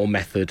Glenmore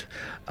method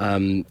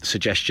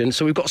suggestion.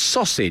 So we've got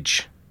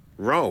sausage.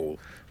 Roll.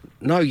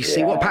 No, you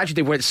see what Patrick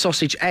did, where it's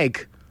sausage,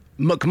 egg,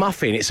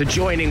 McMuffin. It's a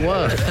joining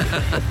word.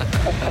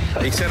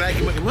 He said egg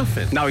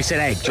McMuffin? No, he said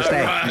egg, just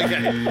egg. Right,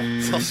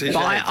 okay. Sausage,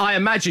 but egg. I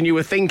imagine you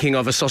were thinking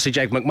of a sausage,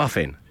 egg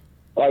McMuffin.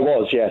 I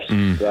was, yes.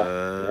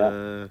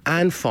 Yeah.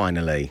 And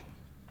finally,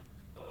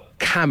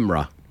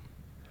 camera.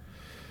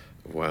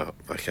 Well,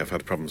 okay, I've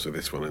had problems with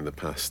this one in the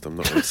past. I'm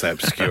not going to say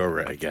obscure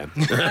it again.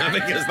 Because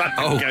that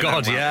didn't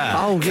go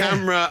well.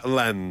 Camera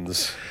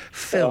lens.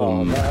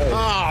 Film.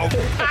 Oh,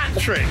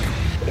 Patrick!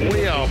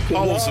 We are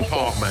poles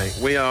apart, mate.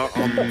 We are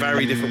on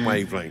very different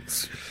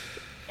wavelengths.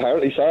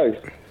 Apparently so.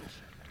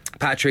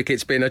 Patrick,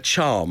 it's been a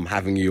charm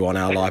having you on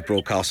our live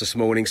broadcast this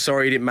morning.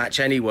 Sorry you didn't match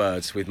any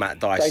words with Matt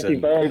Dyson. Thank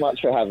you very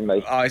much for having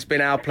me. Oh, it's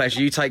been our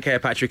pleasure. You take care,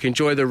 Patrick.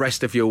 Enjoy the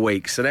rest of your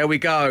week. So there we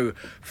go.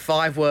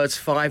 5 words,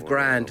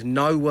 £5,000.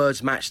 No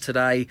words matched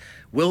today.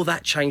 Will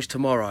that change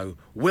tomorrow?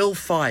 Will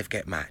 5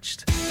 get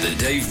matched? The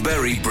Dave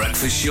Berry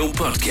Breakfast Show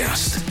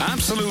Podcast.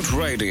 Absolute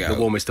Radio. The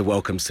warmest of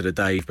welcomes to the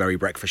Dave Berry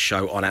Breakfast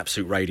Show on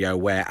Absolute Radio,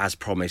 where, as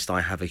promised, I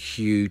have a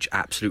huge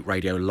Absolute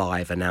Radio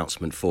live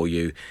announcement for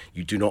you.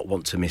 You do not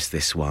want to miss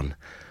this one.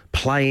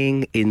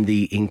 Playing in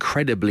the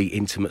incredibly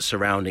intimate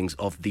surroundings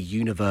of the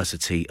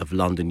University of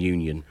London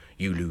Union,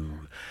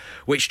 ULU,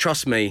 which,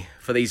 trust me,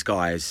 for these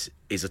guys,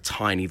 is a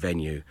tiny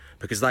venue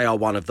because they are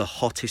one of the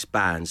hottest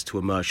bands to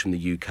emerge from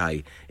the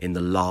UK in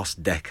the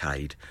last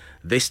decade.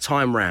 This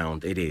time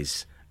round, it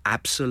is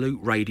Absolute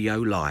Radio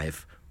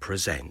Live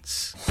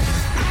presents...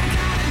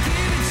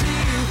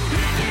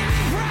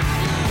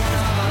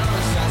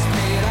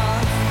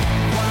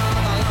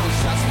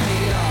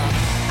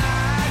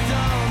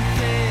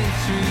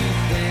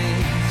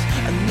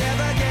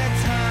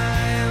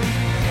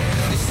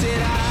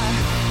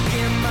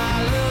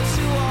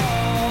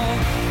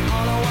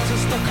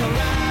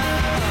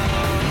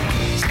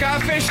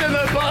 Catfish in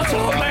the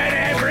bottle, man,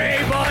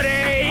 everybody!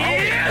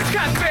 Yes,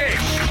 catfish!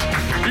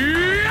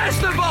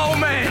 Yes, the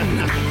bowmen!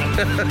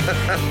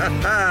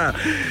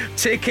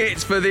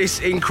 Tickets for this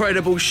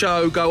incredible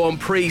show go on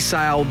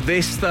pre-sale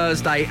this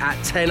Thursday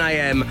at 10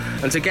 a.m.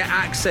 And to get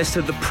access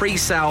to the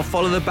pre-sale,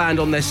 follow the band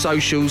on their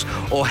socials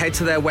or head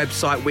to their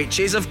website, which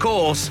is, of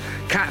course,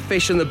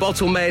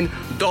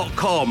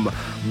 catfishandthebottlemen.com.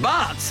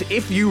 But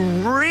if you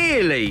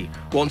really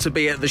want to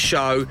be at the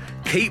show,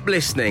 keep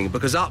listening,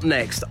 because up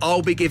next,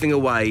 I'll be giving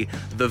away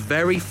the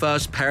very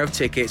first pair of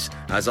tickets.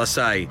 As I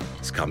say,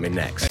 it's coming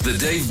next. The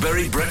Dave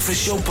Berry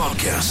Breakfast Show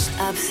Podcast.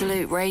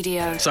 Absolute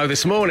Radio. So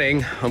this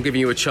morning, I'm giving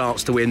you a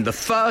chance to win the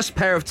first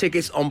pair of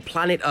tickets on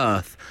planet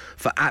Earth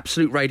for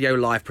Absolute Radio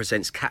Live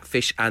presents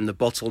Catfish and the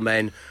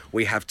Bottlemen.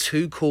 We have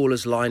 2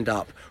 callers lined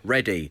up,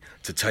 ready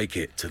to take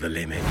it to the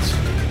limit.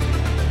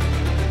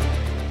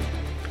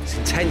 It's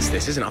intense,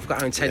 this, isn't it? I've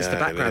got how intense the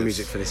background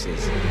music for this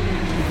is.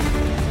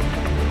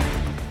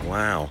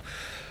 Wow.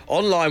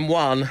 On line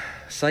 1,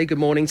 say good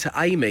morning to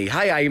Amy.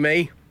 Hey,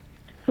 Amy.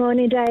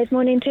 Morning, Dave.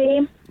 Morning,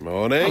 team.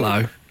 Morning.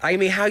 Hello.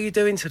 Amy, how are you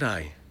doing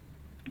today?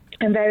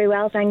 I'm very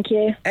well, thank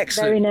you.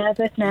 Excellent. Very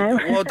nervous now.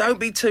 Well, don't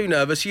be too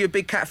nervous. Are you a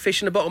big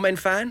Catfish and the Bottlemen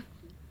fan?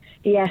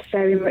 Yes,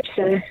 very much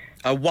so.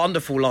 A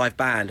wonderful live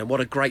band, and what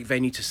a great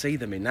venue to see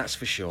them in, that's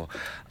for sure.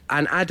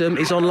 And Adam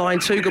is on line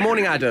 2. Good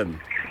morning, Adam.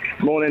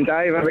 Morning,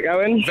 Dave. How's it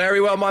going?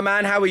 Very well, my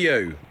man. How are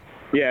you?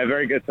 Yeah,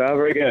 very good, sir.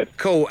 Very good.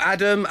 Cool.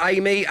 Adam,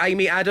 Amy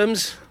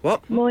Adams.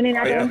 What? Morning,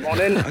 Adam. Yeah,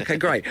 morning. Okay,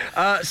 great.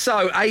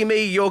 So,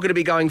 Amy, you're going to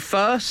be going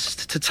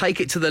first. To take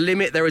it to the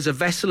limit, there is a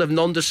vessel of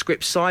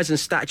nondescript size and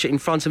stature in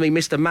front of me.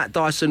 Mr. Matt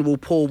Dyson will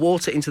pour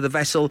water into the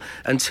vessel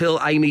until,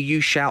 Amy,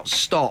 you shout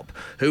stop.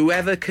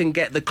 Whoever can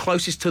get the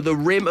closest to the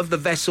rim of the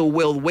vessel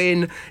will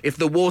win. If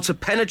the water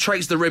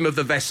penetrates the rim of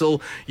the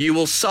vessel, you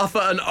will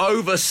suffer an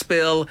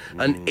overspill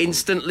and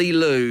instantly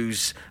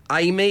lose.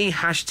 Amy,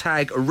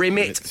 hashtag rim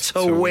it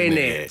to win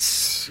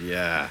it.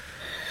 Yeah.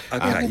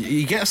 Okay.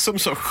 You get some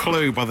sort of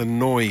clue by the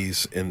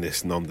noise in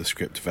this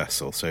nondescript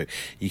vessel, so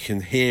you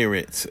can hear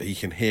it. You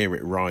can hear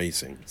it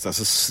rising. So that's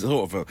a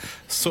sort of a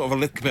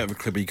little bit of a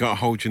clue. But you got to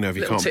hold your nerve.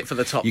 Tip for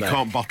the top. You there.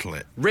 can't bottle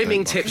it.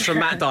 Rimming tips from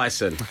Matt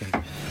Dyson.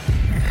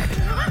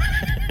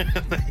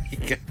 There you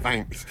go,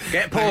 thanks.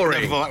 Get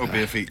pouring. Well, that would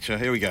be a feature.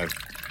 Here we go.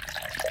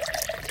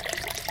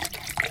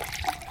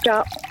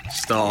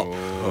 Stop.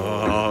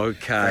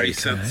 Okay. Very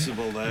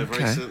sensible there,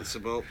 very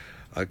sensible.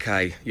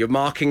 Okay, you're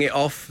marking it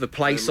off the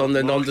place on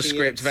the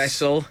nondescript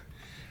vessel.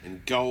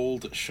 In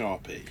gold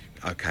Sharpie.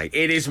 Okay,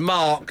 it is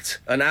marked,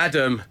 and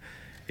Adam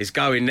is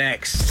going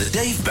next. The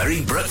Dave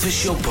Berry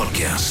Breakfast Show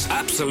Podcast.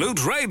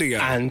 Absolute Radio.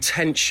 And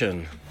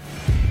tension.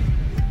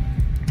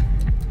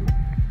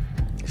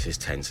 This is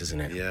tense,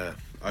 isn't it? Yeah,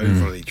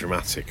 overly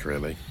dramatic,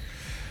 really.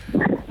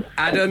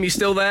 Adam, you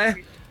still there?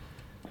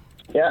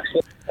 Yeah.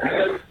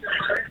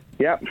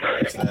 Yep.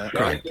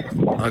 Great.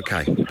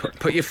 Okay.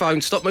 Put your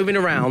phone. Stop moving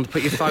around.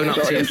 Put your phone up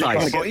to your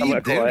face. What are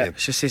you doing?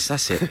 It's just this.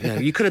 That's it. Yeah,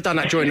 you could have done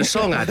that during the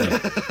song, Adam.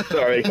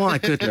 Sorry. My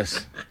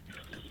goodness.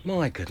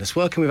 My goodness.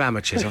 Working with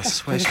amateurs, I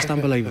swear, it's just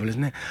unbelievable,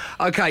 isn't it?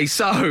 Okay,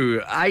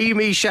 so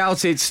Amy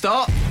shouted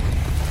stop.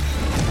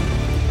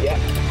 Yeah.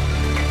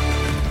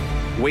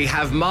 We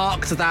have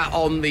marked that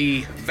on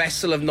the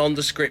vessel of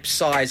nondescript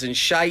size and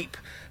shape.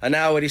 And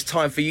now it is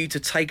time for you to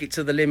take it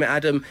to the limit,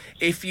 Adam.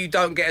 If you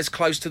don't get as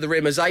close to the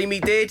rim as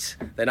Amy did,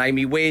 then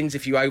Amy wins.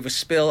 If you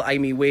overspill,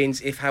 Amy wins.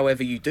 If,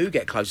 however, you do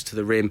get closer to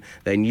the rim,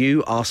 then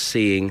you are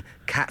seeing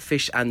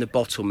Catfish and the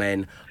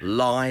Bottlemen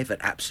live at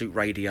Absolute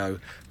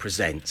Radio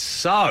Presents.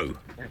 So,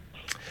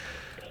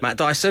 Matt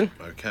Dyson.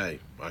 Okay,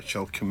 I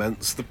shall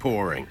commence the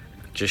pouring.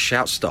 Just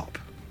shout stop.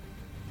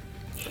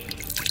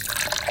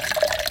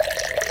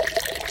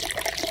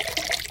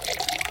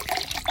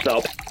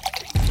 Stop.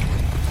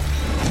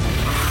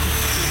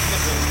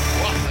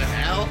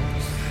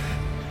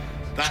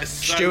 That is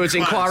so Steward's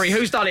close. inquiry.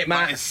 Who's done it,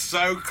 Matt? That is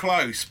so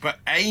close, but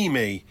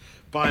Amy,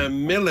 by a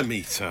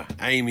millimetre,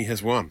 Amy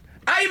has won.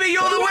 Amy,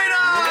 you're the winner!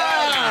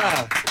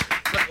 Yeah!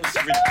 That was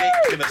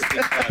ridiculously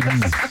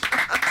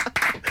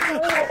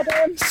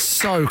close.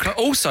 So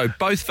also,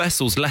 both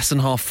vessels less than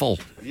half full.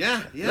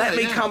 Yeah. Let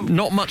me come.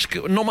 Not much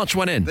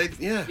went in.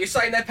 You're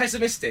saying they're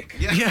pessimistic?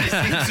 Yeah. It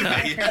seems to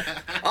be.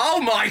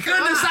 Oh my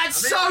goodness,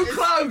 that's so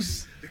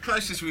close! The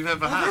closest we've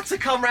ever I had. had to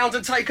come round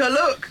and take a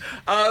look.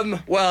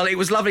 Well, it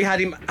was lovely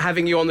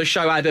having you on the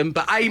show, Adam.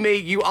 But Amy,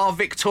 you are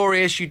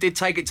victorious. You did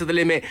take it to the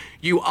limit.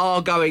 You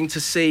are going to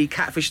see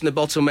Catfish and the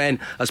Bottlemen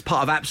as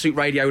part of Absolute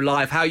Radio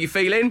Live. How are you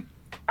feeling?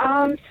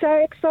 I'm so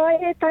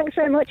excited. Thanks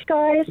so much,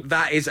 guys.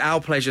 That is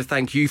our pleasure.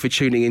 Thank you for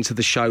tuning into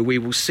the show. We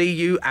will see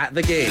you at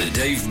the gig. The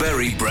Dave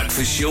Berry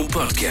Breakfast Show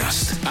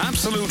Podcast.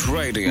 Absolute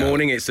Radio.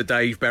 Morning, it's the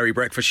Dave Berry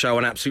Breakfast Show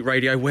on Absolute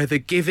Radio, where the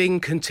giving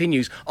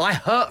continues. I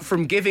hurt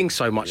from giving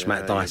so much,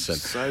 Matt Dyson.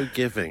 So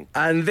giving.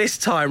 And this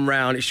time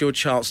round, it's your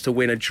chance to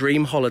win a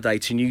dream holiday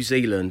to New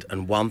Zealand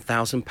and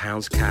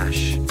 £1,000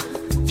 cash.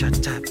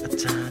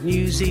 Cha-ta-pa-ta,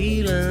 New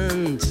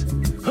Zealand.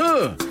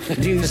 Huh,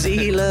 New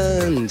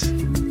Zealand.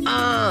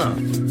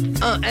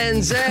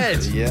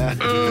 NZ. Yeah.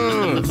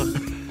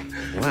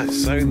 Wow,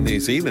 it's so New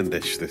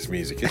Zealandish, this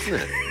music, isn't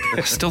it?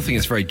 I still think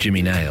it's very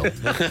Jimmy Nail.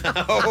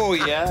 Oh,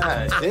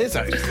 yeah, it is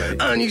actually.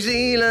 New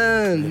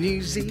Zealand,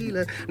 New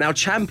Zealand. Now,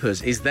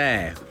 Champers is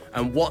there,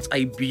 and what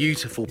a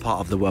beautiful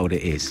part of the world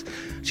it is.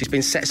 She's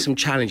been set some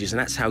challenges, and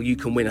that's how you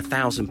can win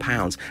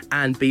 £1,000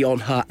 and be on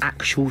her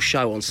actual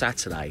show on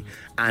Saturday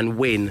and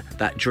win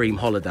that dream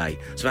holiday.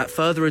 So without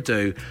further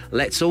ado,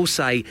 let's all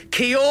say,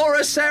 Kia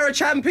ora, Sarah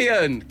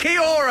Champion!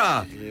 Kia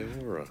ora!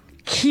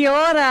 Kia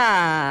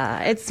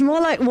ora. It's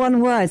more like one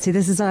word. See,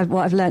 this is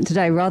what I've learnt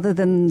today, rather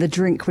than the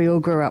drink we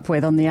all grew up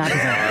with on the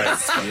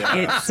adverts.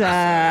 It's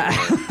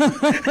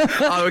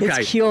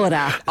it's kia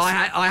ora.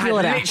 I had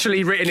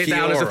literally written it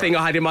down as a thing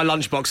I had in my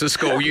lunchbox at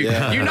school.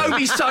 You know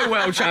me so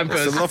well,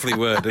 Champers. It's a lovely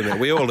word, isn't it?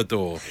 We all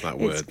adore that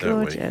word, don't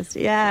we? Gorgeous.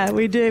 Yeah,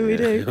 we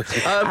do.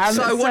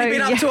 So what have you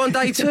been up to on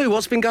day 2?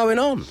 What's been going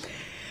on?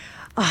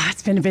 Oh,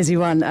 it's been a busy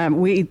one.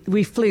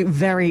 We flew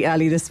very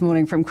early this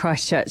morning from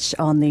Christchurch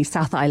on the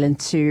South Island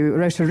to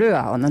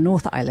Rotorua on the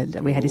North Island.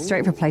 We headed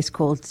straight for a place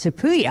called Te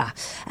Puia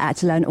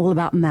to learn all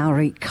about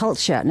Maori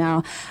culture.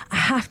 Now, I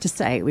have to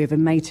say, we've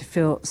been made to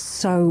feel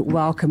so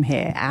welcome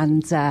here,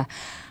 and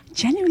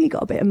genuinely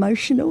got a bit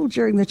emotional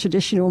during the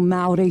traditional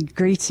Maori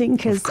greeting,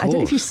 because I don't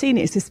know if you've seen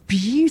it. It's this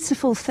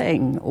beautiful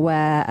thing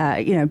where,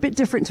 a bit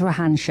different to a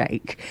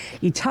handshake.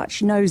 You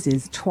touch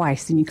noses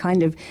twice and you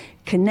kind of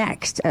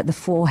connect at the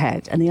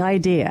forehead. And the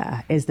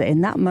idea is that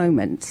in that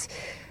moment,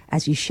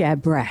 as you share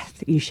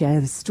breath, you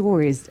share the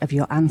stories of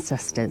your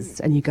ancestors,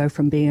 and you go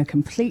from being a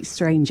complete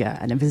stranger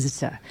and a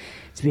visitor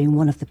to being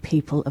one of the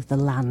people of the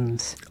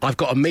land. I've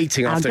got a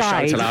meeting after the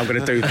show tonight. I'm going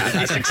to do that.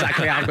 That's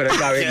exactly how I'm going to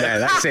go in there.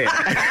 That's it.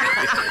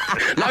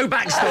 No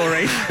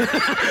backstory.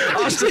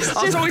 I was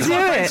talking to my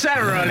friend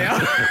Sarah earlier.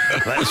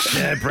 Let's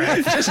share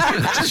breath.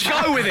 Just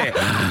go with it.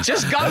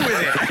 Just go with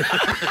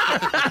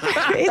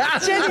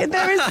it.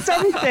 There is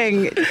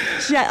something.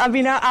 I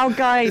mean, our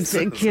guide,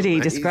 Kitty,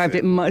 described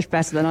it much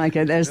better than I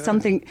could. There's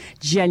something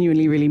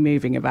genuinely really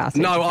moving about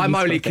it. No, I'm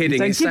only kidding.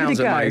 So it sounds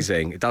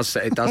amazing. It does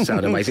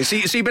sound amazing. So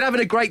you've been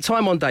having a great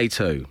time on day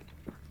 2?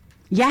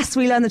 Yes,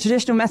 we learned the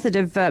traditional method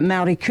of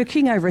Maori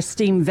cooking over a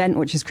steam vent,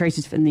 which is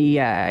created from the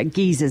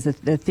geysers,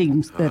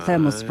 the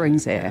thermal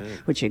springs here,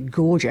 which are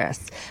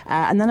gorgeous.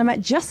 And then I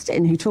met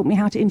Justin, who taught me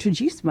how to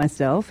introduce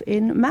myself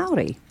in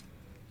Maori.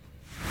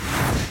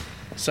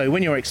 So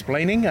when you're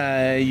explaining,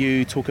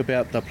 you talk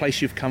about the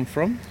place you've come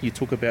from, you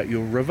talk about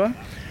your river,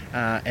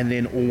 and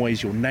then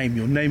always your name.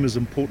 Your name is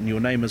important, your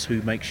name is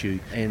who makes you.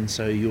 And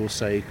so you'll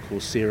say, ko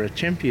Sarah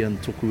Champion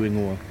toku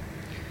ingoa.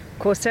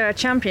 Ko Sarah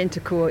Champion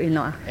toku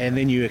ingoa. And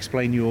then you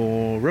explain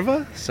your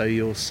river, so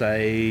you'll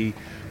say,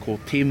 ko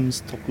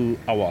Thames toku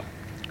awa.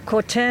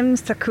 Ko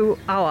Thames toku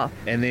awa.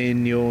 And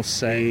then you'll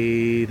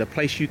say the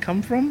place you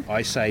come from.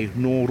 I say,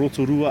 no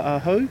Rotorua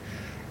aho.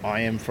 I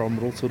am from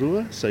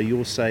Rotorua, so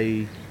you'll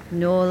say...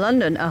 No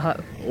London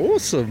aho.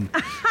 Awesome.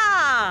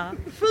 Aha!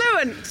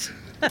 Fluent.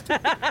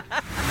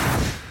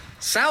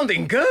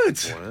 Sounding good.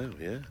 Wow,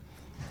 yeah.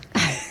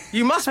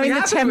 You must be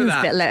happy the Thames with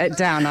that. bit let it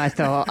down, I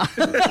thought.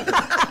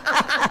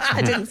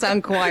 It didn't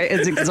sound quite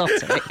as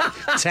exotic.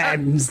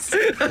 Thames.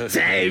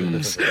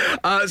 Thames.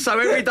 So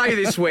every day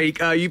this week,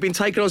 you've been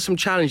taking on some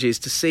challenges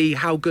to see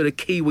how good a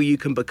Kiwi you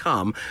can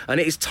become. And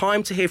it is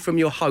time to hear from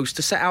your host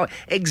to set out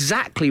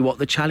exactly what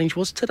the challenge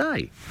was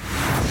today.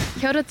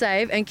 Kia ora,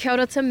 Dave, and kia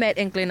ora to Matt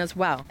and Glenn as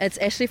well. It's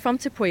Ashley from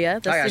Te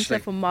Puia, the Centre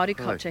for Māori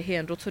Culture here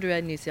in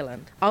Rotorua, New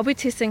Zealand. I'll be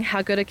testing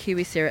how good a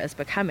Kiwi Sarah is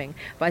becoming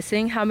by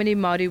seeing how many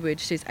Māori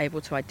words she's able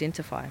to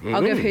identify.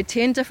 I'll give her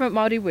 10 different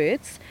Māori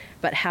words,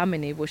 but how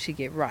many will she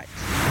get right?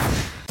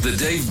 The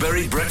Dave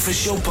Berry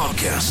Breakfast Show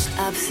Podcast.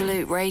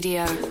 Absolute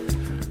Radio.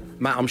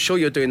 Matt, I'm sure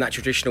you're doing that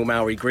traditional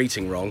Maori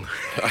greeting wrong.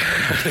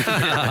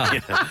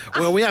 Yeah.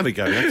 Well, we have a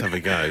go. We have to have a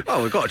go.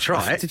 Oh, we've got to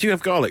try it. Did you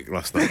have garlic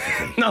last night?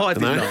 No, I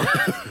did not.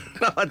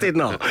 No, I did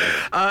not.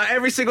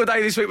 Every single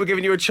day this week, we're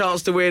giving you a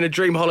chance to win a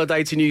dream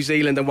holiday to New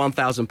Zealand and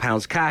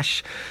 £1,000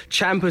 cash.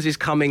 Champers is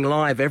coming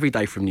live every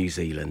day from New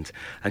Zealand,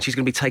 and she's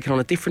going to be taking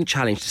on a different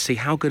challenge to see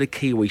how good a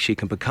Kiwi she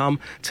can become.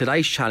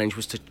 Today's challenge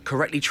was to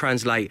correctly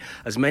translate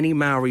as many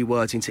Maori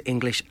words into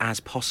English as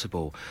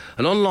possible.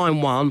 And on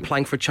line one,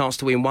 playing for a chance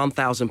to win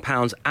 £1,000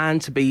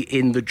 and to be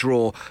in the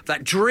draw,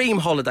 that dream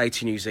holiday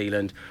to New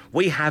Zealand,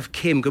 we have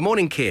Kim. Good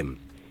morning, Kim.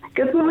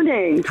 Good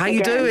morning. How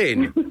you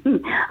doing?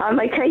 I'm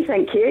okay,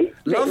 thank you.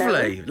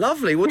 Lovely,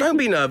 lovely. Well, don't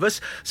be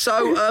nervous.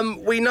 So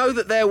we know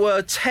that there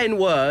were 10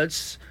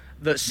 words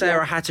that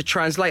Sarah had to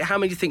translate. How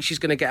many do you think she's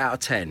going to get out of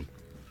 10?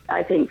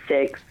 I think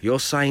 6. You're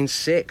saying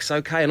 6,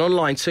 okay. And on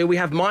line 2, we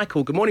have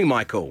Michael. Good morning,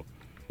 Michael.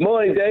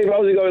 Morning, Dave.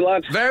 How's it going,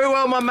 lads? Very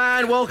well, my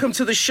man. Welcome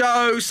to the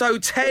show. So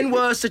 10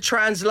 words to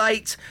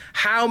translate.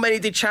 How many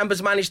did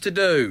Chambers manage to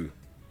do?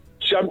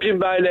 Champion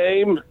by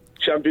name,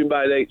 champion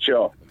by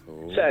nature.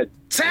 10.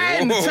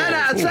 10! 10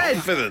 out of 10.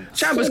 Confidence.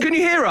 Chambers, can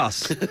you hear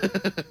us?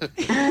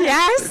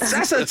 Yes.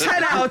 That's a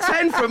 10 out of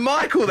 10 from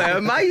Michael there.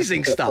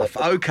 Amazing stuff.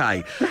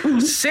 Okay.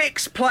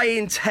 6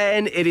 playing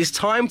 10. It is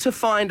time to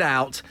find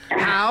out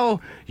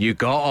how you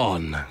got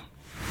on.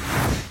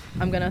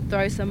 I'm going to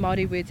throw some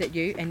Māori words at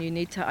you, and you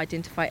need to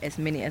identify as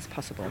many as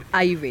possible.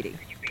 Are you ready?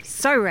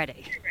 So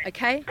ready.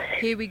 Okay,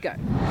 here we go.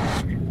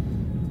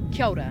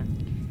 Kia ora.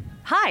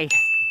 Hi.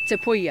 Te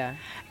Puia.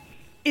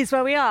 Is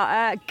where we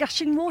are.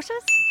 Gushing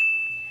Waters?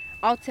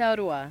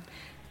 Aotearoa.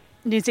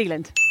 New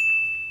Zealand.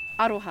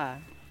 Aroha.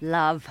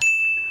 Love.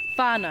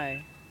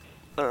 Whānau.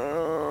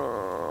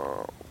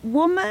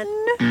 Woman.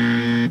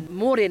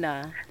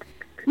 Morena.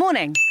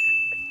 Morning.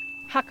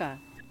 Haka.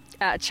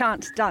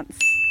 Chant, dance.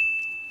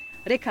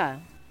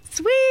 Reka.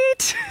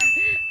 Sweet.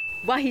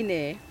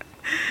 Wahine.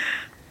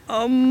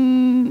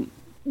 Woman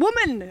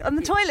on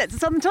the toilets.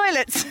 It's on the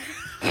toilets.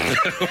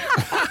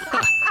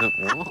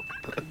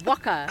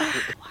 Waka.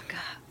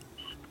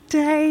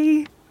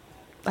 Day.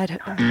 I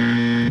don't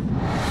know.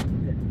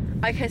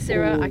 Okay,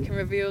 Sarah, I can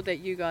reveal that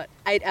you got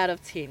 8 out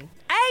of 10.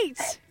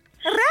 8.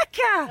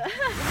 Reka.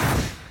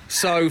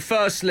 So,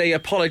 firstly,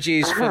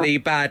 apologies for the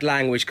bad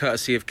language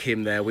courtesy of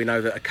Kim there. We know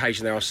that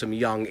occasionally there are some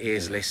young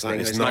ears listening.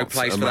 There's no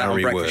place for that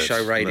on Breakfast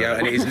Show Radio,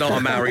 and it is not a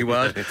Maori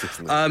word.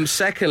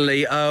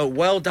 Secondly,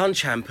 well done,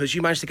 Champers.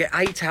 You managed to get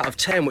 8 out of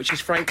 10, which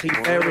is frankly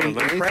very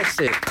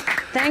impressive.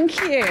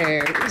 Thank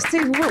you.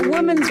 See,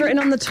 woman's written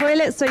on the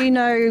toilet, so you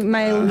know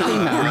male and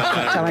female.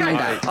 So I know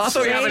that. I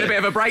thought you were having a bit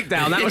of a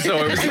breakdown. That was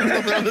all.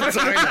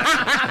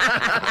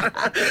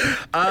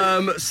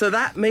 So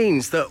that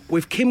means that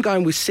with Kim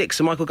going with 6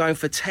 and Michael going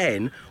for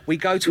 10, we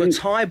go to a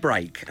tie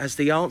break as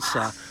the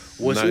answer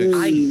was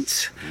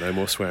 8. No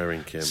more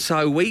swearing, Kim.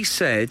 So we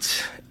said,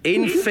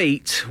 in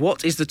feet,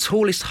 what is the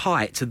tallest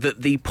height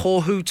that the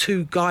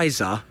Pohutu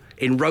geyser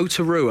in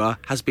Rotorua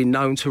has been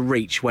known to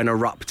reach when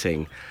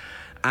erupting?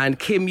 And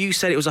Kim, you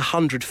said it was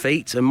 100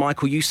 feet, and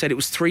Michael, you said it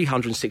was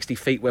 360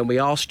 feet when we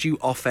asked you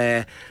off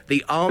air.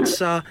 The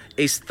answer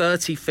is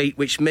 30 feet,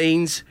 which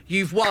means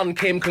you've won,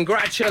 Kim.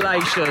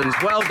 Congratulations.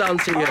 Well done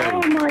to you.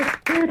 Oh, my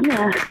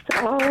goodness.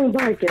 Oh,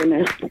 my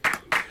goodness.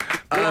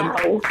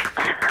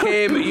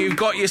 Kim, you've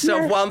got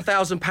yourself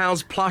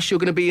 £1,000 plus. You're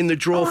going to be in the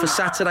draw for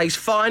Saturday's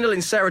final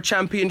in Sarah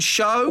Champion's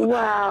show.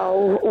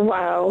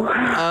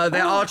 Wow.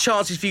 There are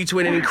chances for you to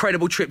win an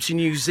incredible trip to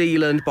New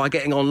Zealand by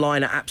getting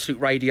online at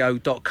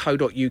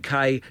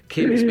absoluteradio.co.uk.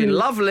 Kim, it's been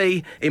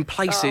lovely in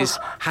places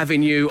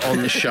having you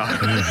on the show.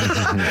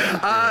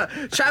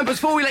 Champers,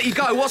 before we let you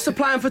go, what's the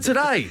plan for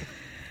today?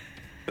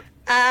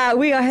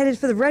 We are headed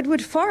for the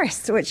Redwood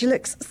Forest, which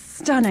looks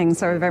stunning,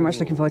 so we're very much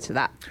looking forward to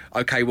that.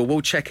 OK, well,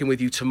 we'll check in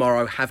with you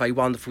tomorrow. Have a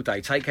wonderful day.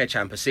 Take care,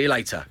 Champer. See you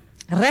later.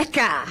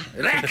 Reka!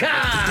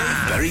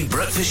 Dave Berry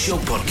Breakfast Show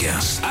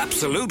Podcast.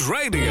 Absolute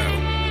Radio.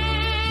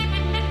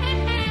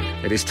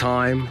 It is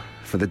time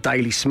for the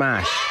Daily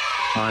Smash.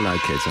 I know,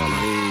 kids, I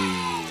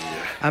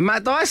know. And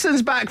Matt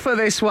Dyson's back for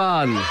this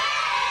one.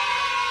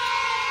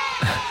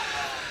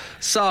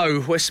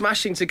 So, we're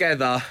smashing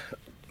together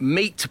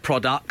meat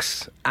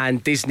products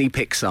and Disney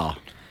Pixar.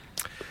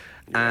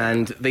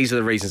 And these are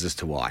the reasons as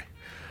to why.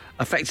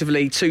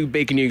 Effectively, two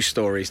big news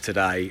stories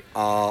today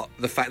are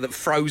the fact that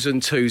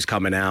Frozen 2's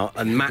coming out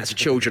and Matt's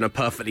children are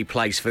perfectly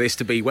placed for this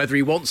to be, whether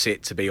he wants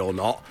it to be or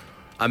not,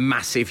 a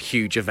massive,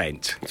 huge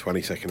event.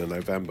 22nd of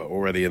November,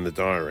 already in the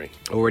diary.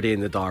 Already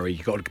in the diary.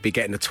 You've got to be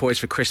getting the toys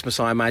for Christmas,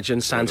 I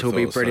imagine. Santa will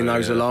be bringing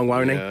those along,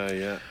 won't he?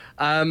 Yeah.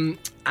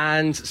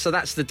 And so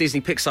that's the Disney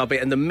Pixar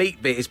bit. And the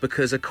meat bit is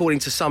because, according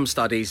to some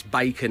studies,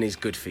 bacon is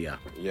good for you.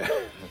 Yeah.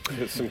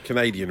 Some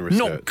Canadian research.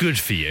 Not good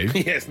for you.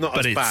 Yeah, it's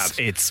not as bad.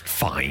 It's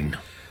fine.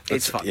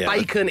 It's fine. Yeah.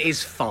 Bacon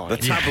is fine. The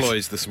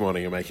tabloids this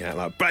morning are making it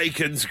like,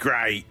 bacon's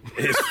great.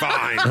 It's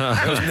fine.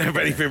 There's never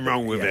anything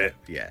wrong with it.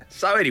 Yeah.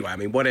 So anyway, I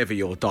mean, whatever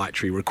your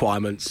dietary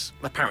requirements,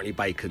 apparently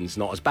bacon's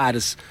not as bad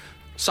as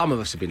some of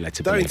us have been led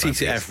to believe. Don't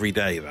eat it every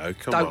day, though.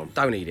 Come on.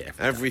 Don't eat it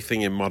every day.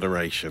 Everything in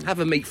moderation. Have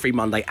a meat-free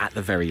Monday at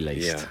the very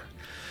least. Yeah.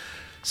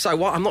 So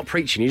what? I'm not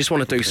preaching. You just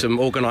want to do some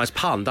organised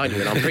pun, don't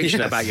you? And I'm preaching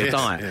about your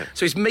diet. Yeah.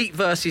 So it's meat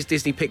versus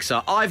Disney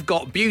Pixar. I've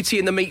got Beauty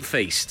and the Meat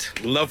Feast.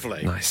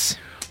 Lovely. Nice.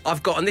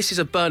 I've got, and this is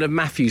a Bernard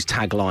Matthews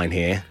tagline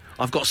here,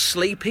 I've got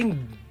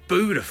Sleeping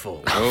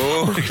Beautiful.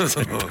 Oh.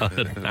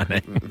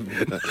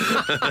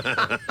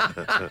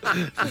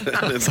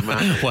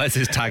 Where's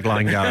his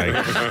tagline going?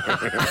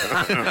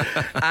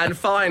 And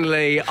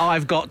finally,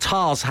 I've got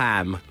Tars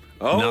Ham.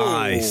 Oh,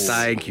 nice.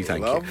 Thank you.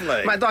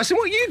 Lovely. Matt Dyson,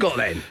 what you got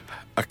then?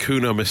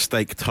 Akuna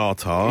Mistake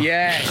Tartar.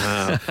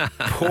 Yes.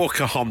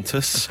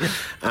 Pocahontas.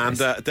 And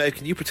Dave,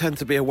 can you pretend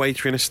to be a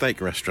waiter in a steak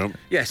restaurant?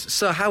 Yes.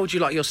 Sir, how would you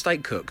like your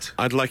steak cooked?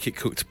 I'd like it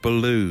cooked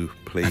Baloo,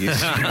 please.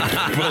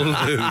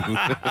 Baloo.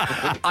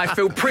 I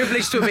feel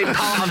privileged to have been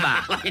part of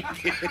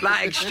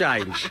that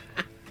exchange.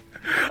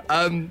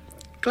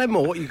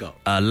 Glenmore, what you got?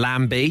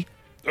 Lambie.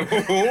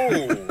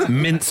 Oh.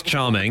 Mince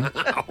Charming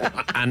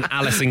and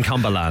Alice in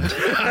Cumberland.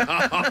 Oh,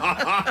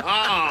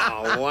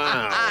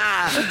 wow.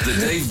 The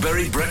Dave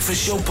Berry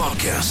Breakfast Show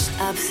Podcast.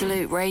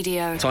 Absolute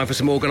Radio. Time for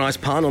some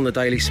organised pun on the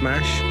Daily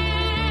Smash.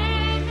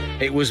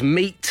 It was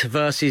meat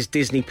versus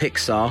Disney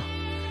Pixar.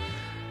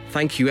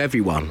 Thank you,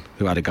 everyone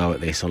who had a go at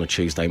this on a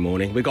Tuesday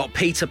morning. We got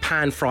Peter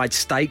Pan fried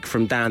steak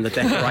from Dan the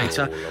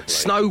Decorator,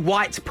 Snow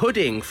White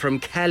pudding from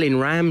Kellen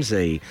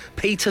Ramsey,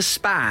 Peter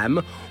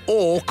Spam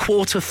or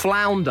quarter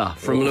flounder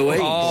from Louise.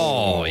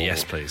 Oh,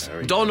 yes, please.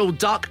 Donald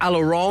Duck à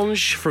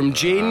l'orange from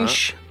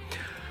Ginge,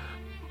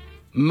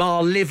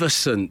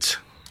 Marliversant.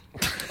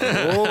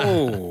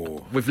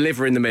 Oh. With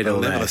liver in the middle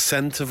there. A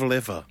scent of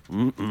liver.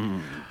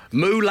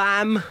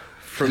 Moolam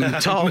from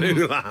Tom.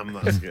 Moolam,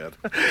 that's good.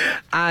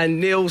 And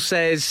Neil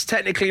says,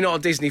 technically not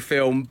a Disney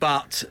film,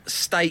 but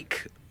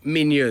steak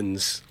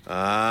minions.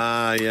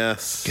 Ah,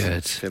 yes.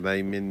 Good.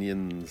 Filet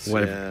minions.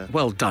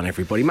 Well done,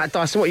 everybody. Matt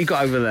Dyson, what you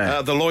got over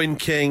there? The Loin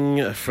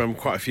King from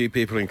quite a few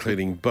people,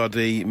 including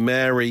Buddy.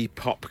 Mary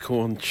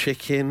Popcorn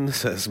Chicken,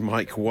 says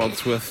Mike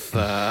Wadsworth.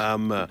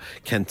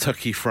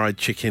 Kentucky Fried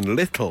Chicken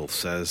Little,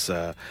 says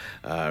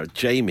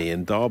Jamie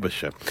in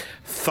Derbyshire.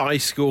 Thigh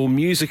School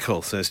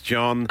Musical, says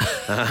John.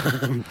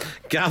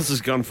 Gaz has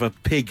gone for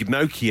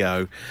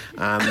Pignocchio.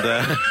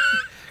 And...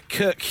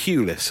 Kirk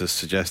Hewlis has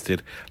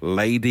suggested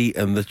Lady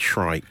and the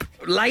Tripe.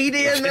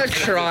 Lady and the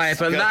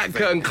Tripe, and that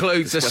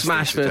concludes the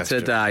Smash for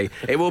today.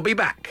 It will be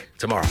back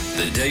tomorrow.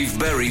 The Dave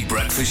Berry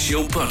Breakfast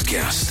Show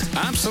Podcast.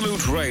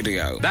 Absolute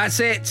Radio.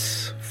 That's it.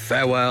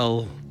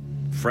 Farewell,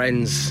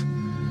 friends,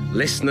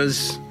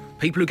 listeners,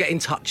 people who get in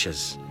touch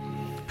us,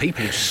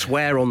 people who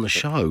swear on the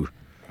show.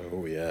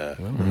 Oh, yeah.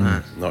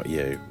 Not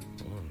you.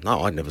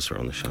 No, I'd never swear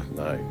on the show.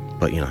 No.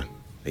 But, you know,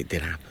 it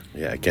did happen.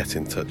 Yeah, get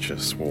in touch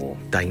us, swore.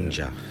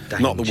 Danger.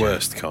 Not the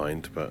worst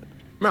kind, but...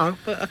 No,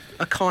 but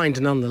a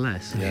kind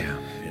nonetheless. Yeah.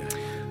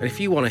 And if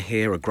you want to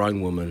hear a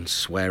grown woman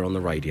swear on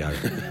the radio,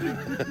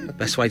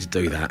 best way to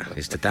do that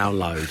is to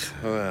download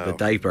the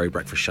Dave Berry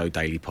Breakfast Show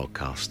Daily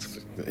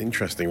Podcast.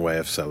 Interesting way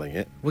of selling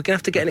it. We're going to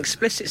have to get an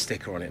explicit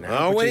sticker on it now.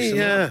 Are we?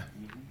 Yeah.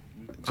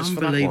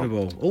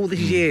 Unbelievable. All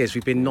these years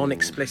we've been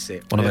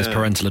non-explicit. One of those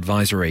parental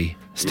advisory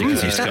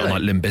stickers you used to get on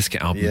like Limp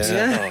Bizkit albums.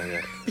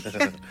 Yeah.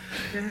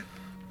 Yeah.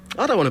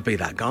 I don't want to be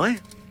that guy.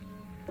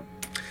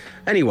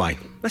 Anyway,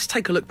 let's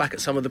take a look back at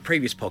some of the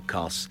previous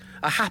podcasts.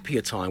 A happier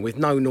time with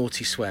no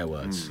naughty swear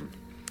words.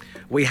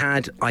 We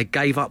had I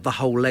gave up the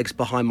whole legs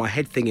behind my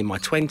head thing in my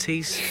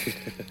 20s.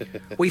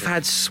 We've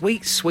had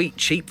sweet, sweet,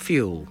 cheap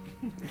fuel.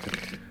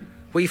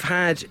 We've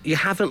had you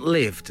haven't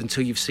lived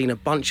until you've seen a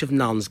bunch of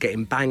nuns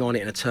getting bang on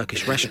it in a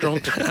Turkish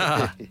restaurant.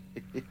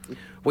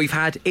 We've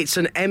had it's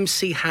an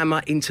MC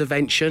Hammer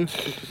intervention.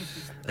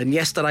 And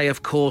yesterday,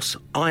 of course,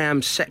 I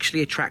am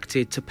sexually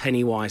attracted to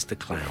Pennywise the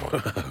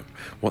Clown.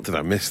 What did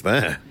I miss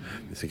there?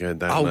 Is he going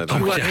down there? Oh,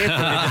 you weren't here for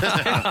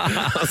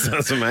that.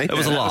 That's amazing. It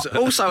was a lot.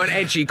 Also an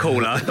edgy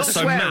caller.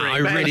 So, Matt, I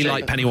really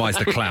like Pennywise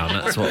the Clown.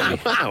 That's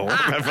what. Wow,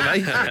 what a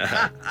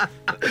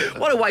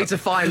revelation. What a way to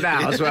find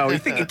out as well. You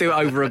think you'd do it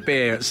over a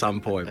beer at some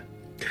point.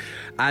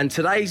 And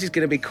today's is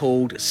going to be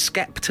called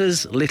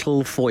Skepta's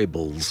Little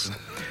Foibles.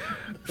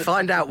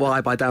 Find out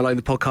why by downloading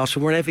the podcast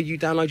from wherever you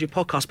download your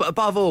podcast. But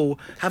above all,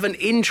 have an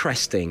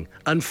interesting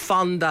and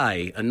fun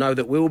day and know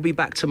that we will be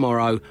back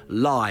tomorrow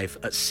live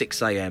at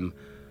 6 a.m.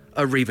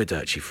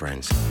 Arrivederci,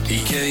 friends.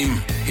 He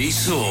came, he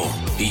saw,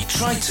 he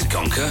tried to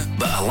conquer,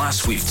 but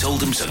alas, we've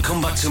told him to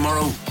come back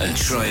tomorrow and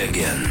try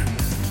again.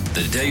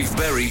 The Dave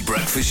Berry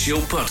Breakfast Show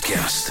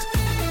Podcast.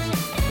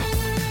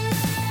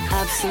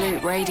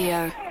 Absolute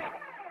Radio.